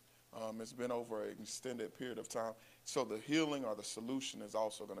elongated. It's been over an extended period of time, so the healing or the solution is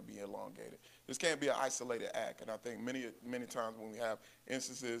also going to be elongated. This can't be an isolated act, and I think many times when we have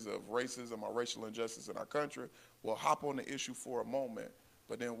instances of racism or racial injustice in our country, we'll hop on the issue for a moment,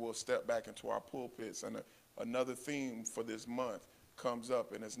 but then we'll step back into our pulpits, and another theme for this month comes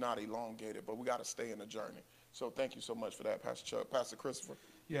up, and it's not elongated, but we got to stay in the journey. So thank you so much for that, Pastor Chuck. Pastor Christopher.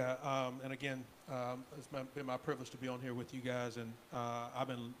 Yeah, and again, it's been my privilege to be on here with you guys, and I've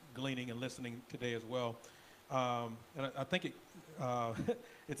been gleaning and listening today as well. And I think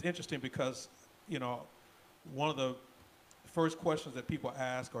it's interesting because, you know, one of the first questions that people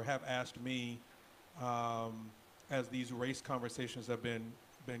ask or have asked me as these race conversations have been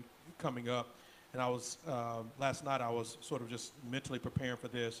coming up, and I was last night I was sort of just mentally preparing for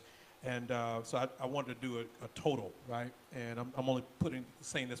this. And so I wanted to do a total, right? And I'm only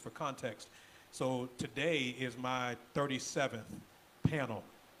saying this for context. So today is my 37th panel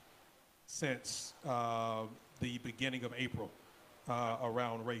since the beginning of April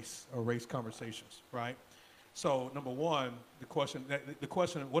around race or race conversations, right? So number one, the question,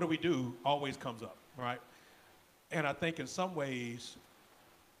 what do we do, always comes up, right? And I think in some ways,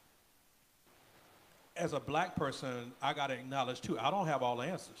 as a black person, I got to acknowledge too, I don't have all the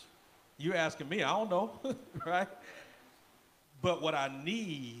answers. You're asking me, I don't know, right? But what I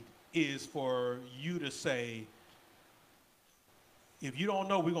need is for you to say, if you don't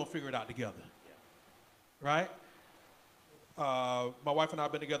know, we're going to figure it out together, right? My wife and I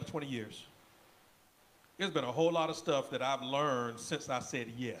have been together 20 years. There's been a whole lot of stuff that I've learned since I said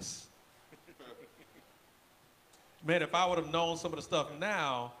yes. Man, if I would have known some of the stuff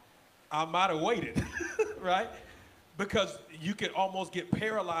now, I might have waited, right? Because you could almost get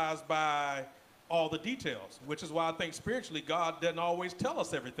paralyzed by all the details, which is why I think spiritually God doesn't always tell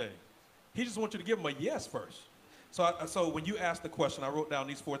us everything. He just wants you to give him a yes first. So when you asked the question, I wrote down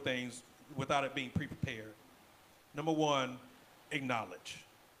these 4 things without it being pre-prepared. Number 1, acknowledge.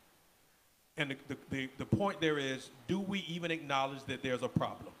 And the point there is, do we even acknowledge that there's a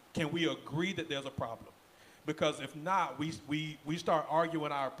problem? Can we agree that there's a problem? Because if not, we start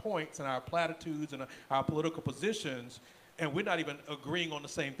arguing our points and our platitudes and our political positions, and we're not even agreeing on the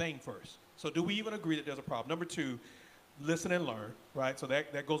same thing first. So do we even agree that there's a problem? Number 2, listen and learn, right? So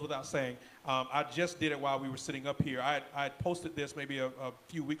that goes without saying. I just did it while we were sitting up here. I posted this maybe a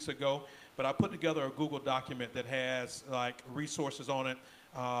few weeks ago, but I put together a Google document that has like resources on it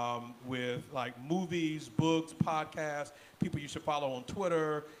with like movies, books, podcasts, people you should follow on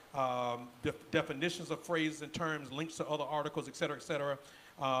Twitter, definitions of phrases and terms, links to other articles, et cetera,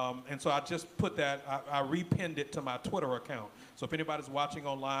 And so I just put that, I repinned it to my Twitter account. So if anybody's watching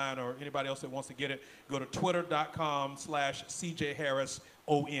online or anybody else that wants to get it, go to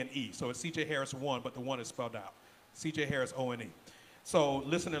twitter.com/CJHarrisONE. So it's CJ Harris 1, but the 1 is spelled out. CJ Harris ONE. So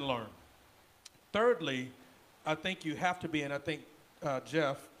listen and learn. Thirdly, I think you have to be, and I think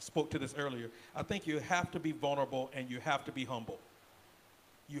Jeff spoke to this earlier, I think you have to be vulnerable and you have to be humble.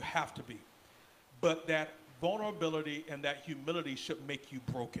 You have to be. But that vulnerability and that humility should make you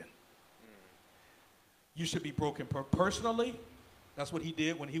broken. You should be broken personally. That's what he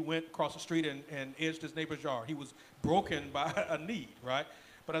did when he went across the street and edged his neighbor's yard. He was broken by a need, right?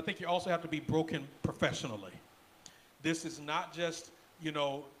 But I think you also have to be broken professionally. This is not just, you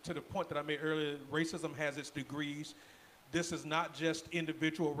know, to the point that I made earlier, racism has its degrees. This is not just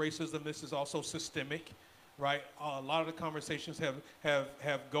individual racism, this is also systemic, right? A lot of the conversations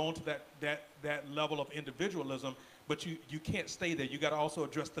have gone to that level of individualism, but you can't stay there. You got to also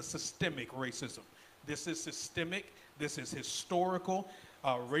address the systemic racism. This is systemic, this is historical.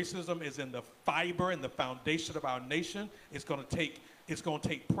 Racism is in the fiber and the foundation of our nation. It's going to take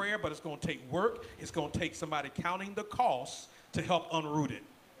prayer, but it's going to take work. It's going to take somebody counting the costs to help unroot it,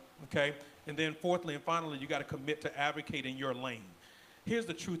 okay? And then fourthly and finally, you got to commit to advocating your lane. Here's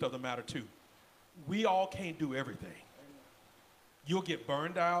the truth of the matter too. We all can't do everything. You'll get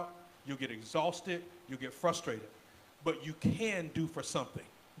burned out, you'll get exhausted, you'll get frustrated, but you can do for something.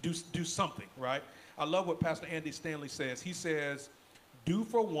 Do something, right? I love what Pastor Andy Stanley says. He says, do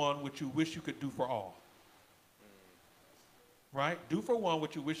for one what you wish you could do for all. Right? Do for one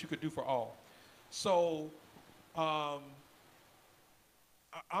what you wish you could do for all. So, I'm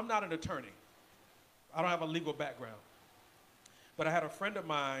not an attorney. I don't have a legal background. But I had a friend of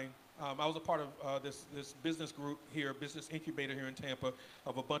mine, I was a part of this business group here, business incubator here in Tampa,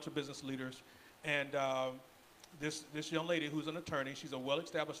 of a bunch of business leaders. And this young lady who's an attorney, she's a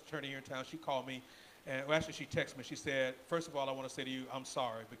well-established attorney here in town, she called me, and well, actually she texted me. She said, first of all, I want to say to you, I'm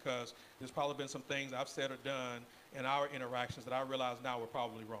sorry, because there's probably been some things I've said or done in our interactions that I realize now were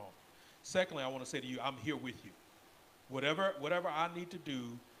probably wrong. Secondly, I want to say to you, I'm here with you. Whatever I need to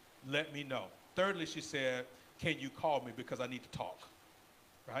do, let me know. Thirdly, she said, can you call me because I need to talk,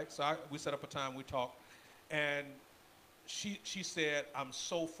 right? So we set up a time, we talked, and she said, I'm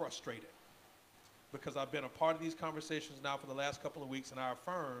so frustrated because I've been a part of these conversations now for the last couple of weeks in our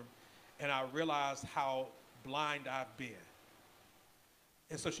firm, and I realized how blind I've been.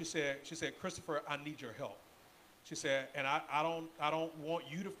 And so she said, Christopher, I need your help. She said, and I don't want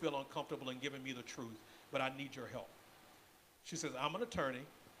you to feel uncomfortable in giving me the truth, but I need your help. She says, I'm an attorney.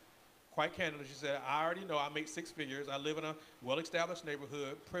 Quite candidly, she said, I already know I make 6 figures. I live in a well-established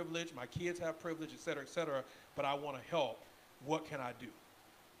neighborhood, privilege. My kids have privilege, et cetera, but I want to help. What can I do?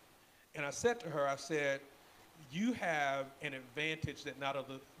 And I said to her, I said, you have an advantage that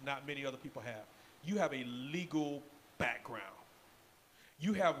not many other people have. You have a legal background.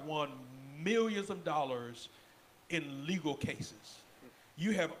 You have won millions of dollars in legal cases.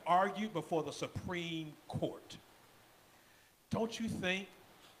 You have argued before the Supreme Court. Don't you think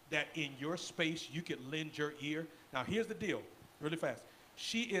that in your space you could lend your ear? Now here's the deal, really fast.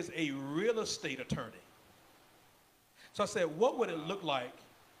 She is a real estate attorney. So I said, what would it look like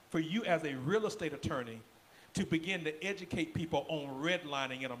for you as a real estate attorney to begin to educate people on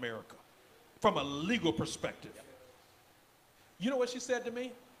redlining in America from a legal perspective? You know what she said to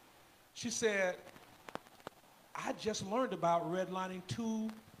me? She said, I just learned about redlining 2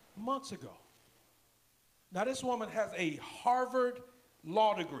 months ago. Now this woman has a Harvard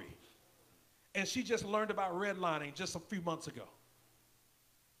law degree, and she just learned about redlining just a few months ago.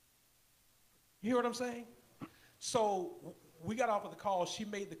 You hear what I'm saying? So we got off of the call. She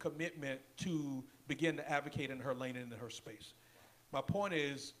made the commitment to begin to advocate in her lane and in her space. My point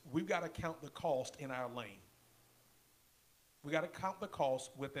is, we've got to count the cost in our lane. We got to count the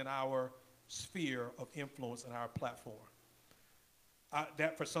cost within our sphere of influence and our platform.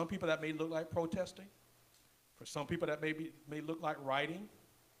 That for some people that may look like protesting. For some people that may look like writing,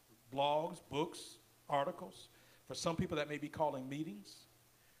 blogs, books, articles. For some people that may be calling meetings.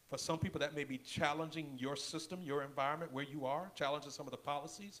 For some people that may be challenging your system, your environment where you are, challenging some of the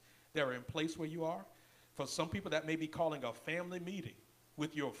policies that are in place where you are. For some people that may be calling a family meeting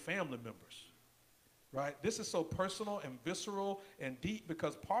with your family members, right? This is so personal and visceral and deep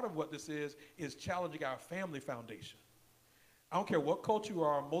because part of what this is challenging our family foundation. I don't care what culture you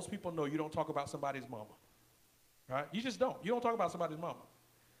are, most people know you don't talk about somebody's mama, right? You just don't. You don't talk about somebody's mama.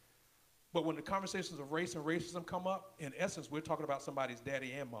 But when the conversations of race and racism come up, in essence, we're talking about somebody's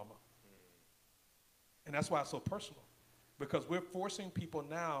daddy and mama. And that's why it's so personal, because we're forcing people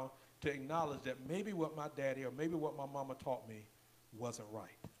now to acknowledge that maybe what my daddy or maybe what my mama taught me wasn't right.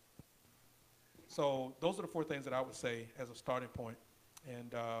 So those are the four things that I would say as a starting point.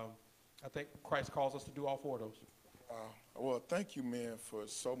 And I think Christ calls us to do all four of those. Well, thank you, man, for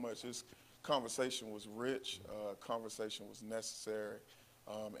so much. This conversation was rich. Conversation was necessary.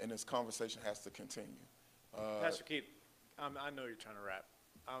 And this conversation has to continue. Pastor Keith, I know you're trying to wrap.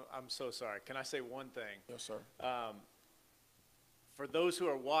 I'm so sorry. Can I say one thing? Yes, sir. For those who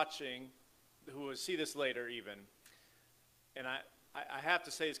are watching, who will see this later even, and I have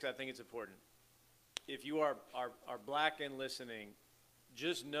to say this because I think it's important. If you are black and listening,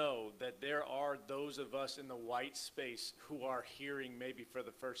 just know that there are those of us in the white space who are hearing maybe for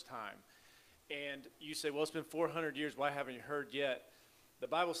the first time. And you say, well, it's been 400 years. Why haven't you heard yet? The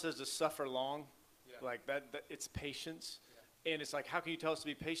Bible says to suffer long. Yeah. Like that it's patience. Yeah. And it's like, how can you tell us to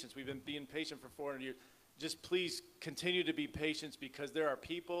be patient? We've been being patient for 400 years. Just please continue to be patient, because there are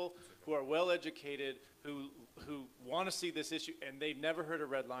people who are well educated who want to see this issue, and they've never heard of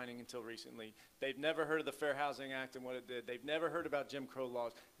redlining until recently. They've never heard of the Fair Housing Act and what it did. They've never heard about Jim Crow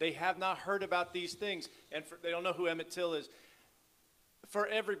laws. They have not heard about these things, and they don't know who Emmett Till is. For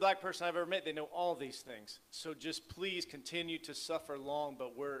every black person I've ever met, they know all these things. So just please continue to suffer long,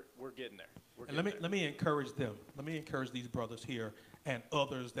 but we're getting there. Let me encourage them. Let me encourage these brothers here and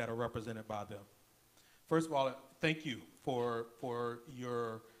others that are represented by them. First of all, thank you for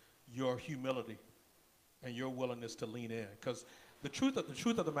your humility and your willingness to lean in. Because the truth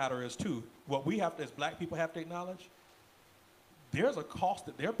of the matter is, too, what we have to, as black people, have to acknowledge, there's a cost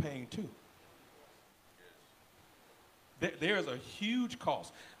that they're paying, too. There is a huge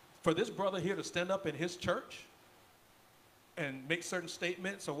cost. For this brother here to stand up in his church and make certain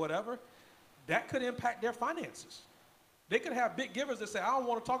statements or whatever, that could impact their finances. They could have big givers that say, I don't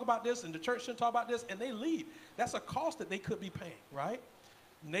want to talk about this, and the church shouldn't talk about this, and they leave. That's a cost that they could be paying, right?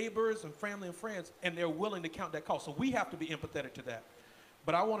 Neighbors and family and friends, and they're willing to count that cost. So we have to be empathetic to that.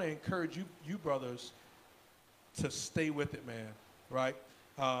 But I want to encourage you brothers to stay with it, man, right?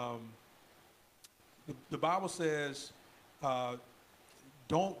 The Bible says,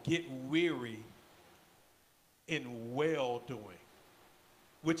 don't get weary in well-doing,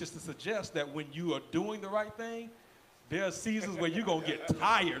 which is to suggest that when you are doing the right thing, there are seasons where you're going to get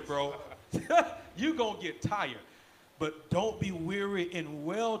tired, bro. You're going to get tired. But don't be weary in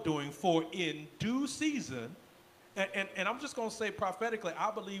well-doing, for in due season, and I'm just going to say prophetically,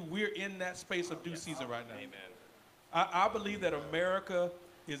 I believe we're in that space of due season right now. Amen. I believe that America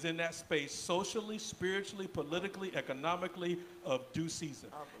is in that space socially, spiritually, politically, economically of due season.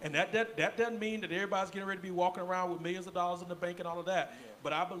 And that doesn't mean that everybody's getting ready to be walking around with millions of dollars in the bank and all of that. Yeah.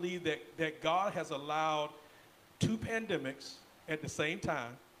 But I believe that God has allowed two pandemics at the same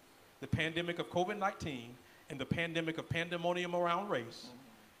time, the pandemic of COVID-19 and the pandemic of pandemonium around race,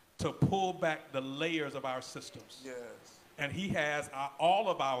 to pull back the layers of our systems. Yes. And he has all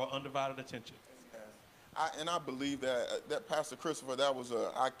of our undivided attention. I believe that Pastor Christopher,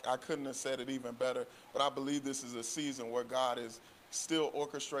 I couldn't have said it even better, but I believe this is a season where God is still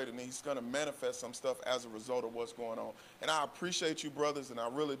orchestrating, and he's going to manifest some stuff as a result of what's going on. And I appreciate you, brothers, and I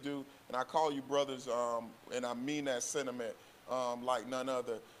really do. And I call you brothers, and I mean that sentiment like none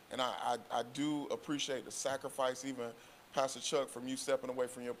other. And I do appreciate the sacrifice, even Pastor Chuck, from you stepping away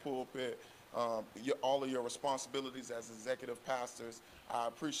from your pulpit, all of your responsibilities as executive pastors. I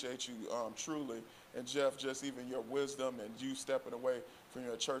appreciate you truly. And Jeff, just even your wisdom and you stepping away from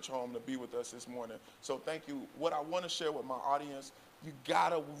your church home to be with us this morning. So thank you. What I want to share with my audience, you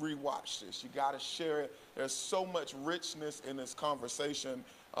got to rewatch this. You got to share it. There's so much richness in this conversation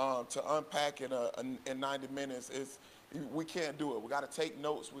to unpack in 90 minutes. We can't do it. We got to take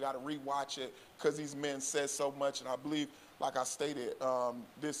notes. We got to rewatch it because these men said so much. And I believe, like I stated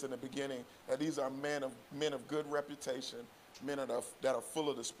this in the beginning, that these are men of good reputation, men that are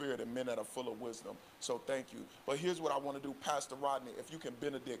full of the Spirit, and men that are full of wisdom. So thank you. But here's what I want to do, Pastor Rodney, if you can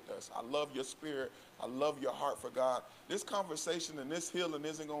benedict us. I love your spirit. I love your heart for God. This conversation and this healing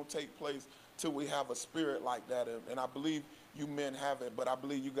isn't going to take place till we have a spirit like that. And I believe you men have it, but I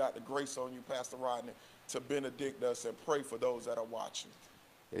believe you got the grace on you, Pastor Rodney, to benedict us and pray for those that are watching.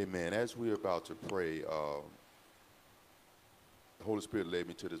 Amen. As we're about to pray, the Holy Spirit led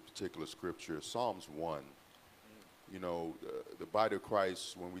me to this particular scripture, Psalms 1. You know, the body of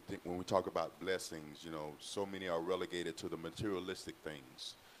Christ, when we talk about blessings, you know, so many are relegated to the materialistic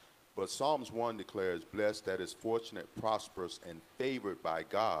things. But Psalms 1 declares, blessed that is fortunate, prosperous, and favored by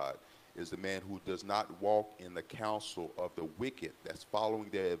God is the man who does not walk in the counsel of the wicked, that's following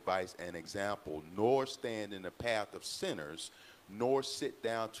their advice and example, nor stand in the path of sinners, nor sit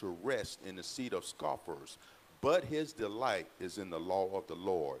down to rest in the seat of scoffers. But his delight is in the law of the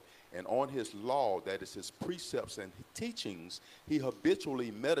Lord. And on his law, that is his precepts and teachings, he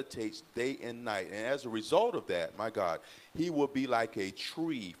habitually meditates day and night. And as a result of that, my God, he will be like a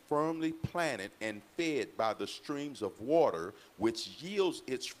tree firmly planted and fed by the streams of water, which yields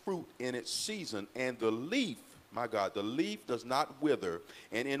its fruit in its season, and the leaf, my God, the leaf does not wither,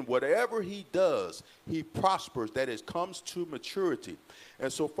 and in whatever he does, he prospers, that is, comes to maturity.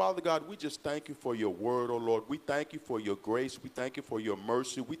 And so, Father God, we just thank you for your word, oh Lord. We thank you for your grace. We thank you for your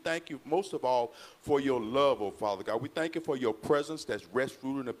mercy. We thank you most of all for your love, oh Father God. We thank you for your presence that's rest,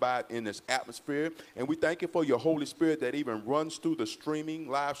 rooted, and abide in this atmosphere. And we thank you for your Holy Spirit that even runs through the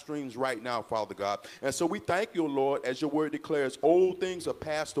live streams right now, Father God. And so we thank you, Lord, as your word declares, old things are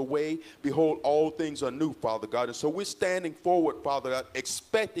passed away. Behold, all things are new, Father God. And so we're standing forward, Father God,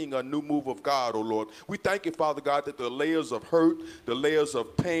 expecting a new move of God, oh Lord. We thank you, Father God, that the layers of hurt, the layers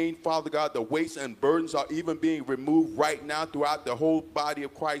of pain, Father God, the weights and burdens are even being removed right now throughout the whole body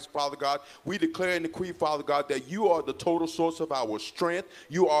of Christ, Father God. We declare and decree, Father God, that you are the total source of our strength.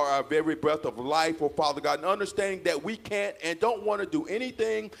 You are our very breath of life, oh Father God, and understanding that we can't and don't want to do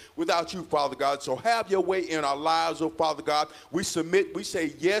anything without you, Father God. So have your way in our lives, oh Father God. We submit, we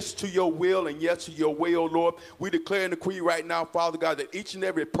say yes to your will and yes to your way, oh Lord. We declare and decree right now, Father God, that each and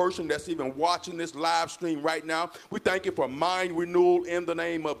every person that's even watching this live stream right now, we thank you for mind renewal in the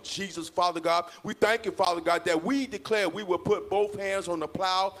name of Jesus, Father God. We thank you, Father God, that we declare we will put both hands on the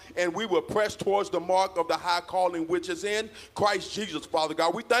plow and we will press towards the mark of the high calling which is in Christ Jesus, Father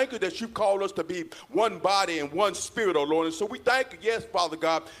God. We thank you that you call us to be one body and one spirit, oh Lord. And so we thank you, yes, Father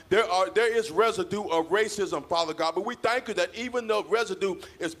God, there is residue of racism, Father God, but we thank you that even though residue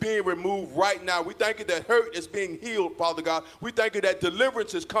is being removed right now, we thank you that hurt is being healed, Father God. We thank you that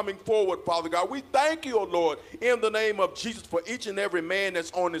deliverance is coming forward, Father God. We thank you, oh Lord, in the name of Jesus for each and every man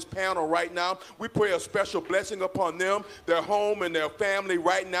that's on this panel right now. We pray a special blessing upon them, their home, and their family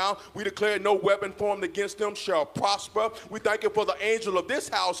right now. We declare no weapon formed against them shall prosper. We thank you for the angel of this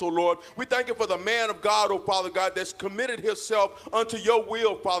house, oh Lord. We thank you for the man of God, oh Father God, that's committed himself unto your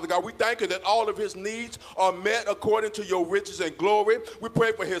will, Father God. We thank you that all of his needs are met according to your riches and glory. We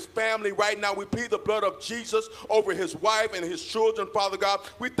pray for his family right now. We plead the blood of Jesus over his wife and his children, Father God.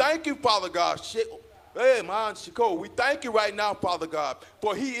 We thank you, Father God. Hey, man, Chico, we thank you right now, Father God,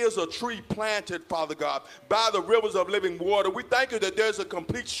 for he is a tree planted, Father God, by the rivers of living water. We thank you that there's a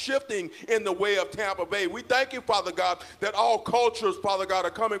complete shifting in the way of Tampa Bay. We thank you, Father God, that all cultures, Father God, are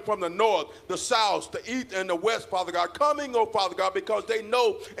coming from the north, the south, the east, and the west, Father God, coming, oh Father God, because they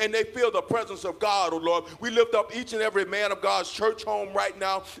know and they feel the presence of God, oh Lord. We lift up each and every man of God's church home right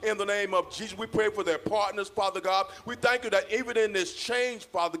now in the name of Jesus. We pray for their partners, Father God. We thank you that even in this change,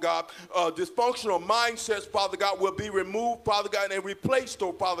 Father God, dysfunctional mindsets, Father God, will be removed, Father God, and replaced,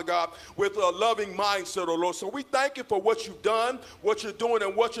 oh Father God, with a loving mindset, oh Lord. So we thank you for what you've done, what you're doing,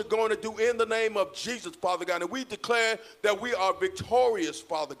 and what you're going to do in the name of Jesus, Father God. And we declare that we are victorious,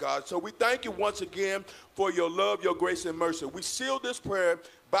 Father God. So we thank you once again for your love, your grace, and mercy. We seal this prayer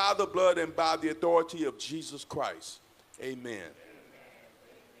by the blood and by the authority of Jesus Christ. Amen.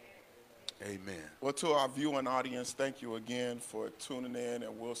 Amen. Well, to our viewing audience, thank you again for tuning in,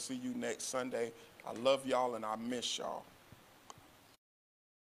 and we'll see you next Sunday. I love y'all, and I miss y'all.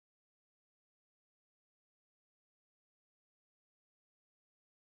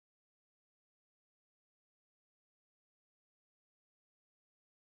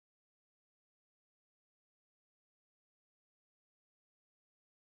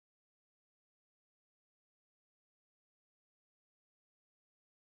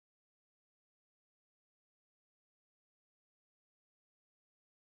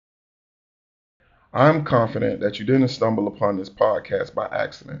 I'm confident that you didn't stumble upon this podcast by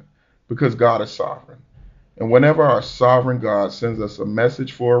accident, because God is sovereign. And whenever our sovereign God sends us a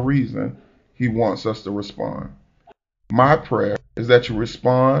message for a reason, he wants us to respond. My prayer is that you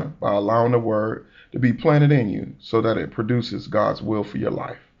respond by allowing the word to be planted in you so that it produces God's will for your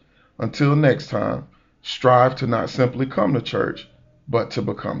life. Until next time, strive to not simply come to church, but to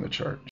become the church.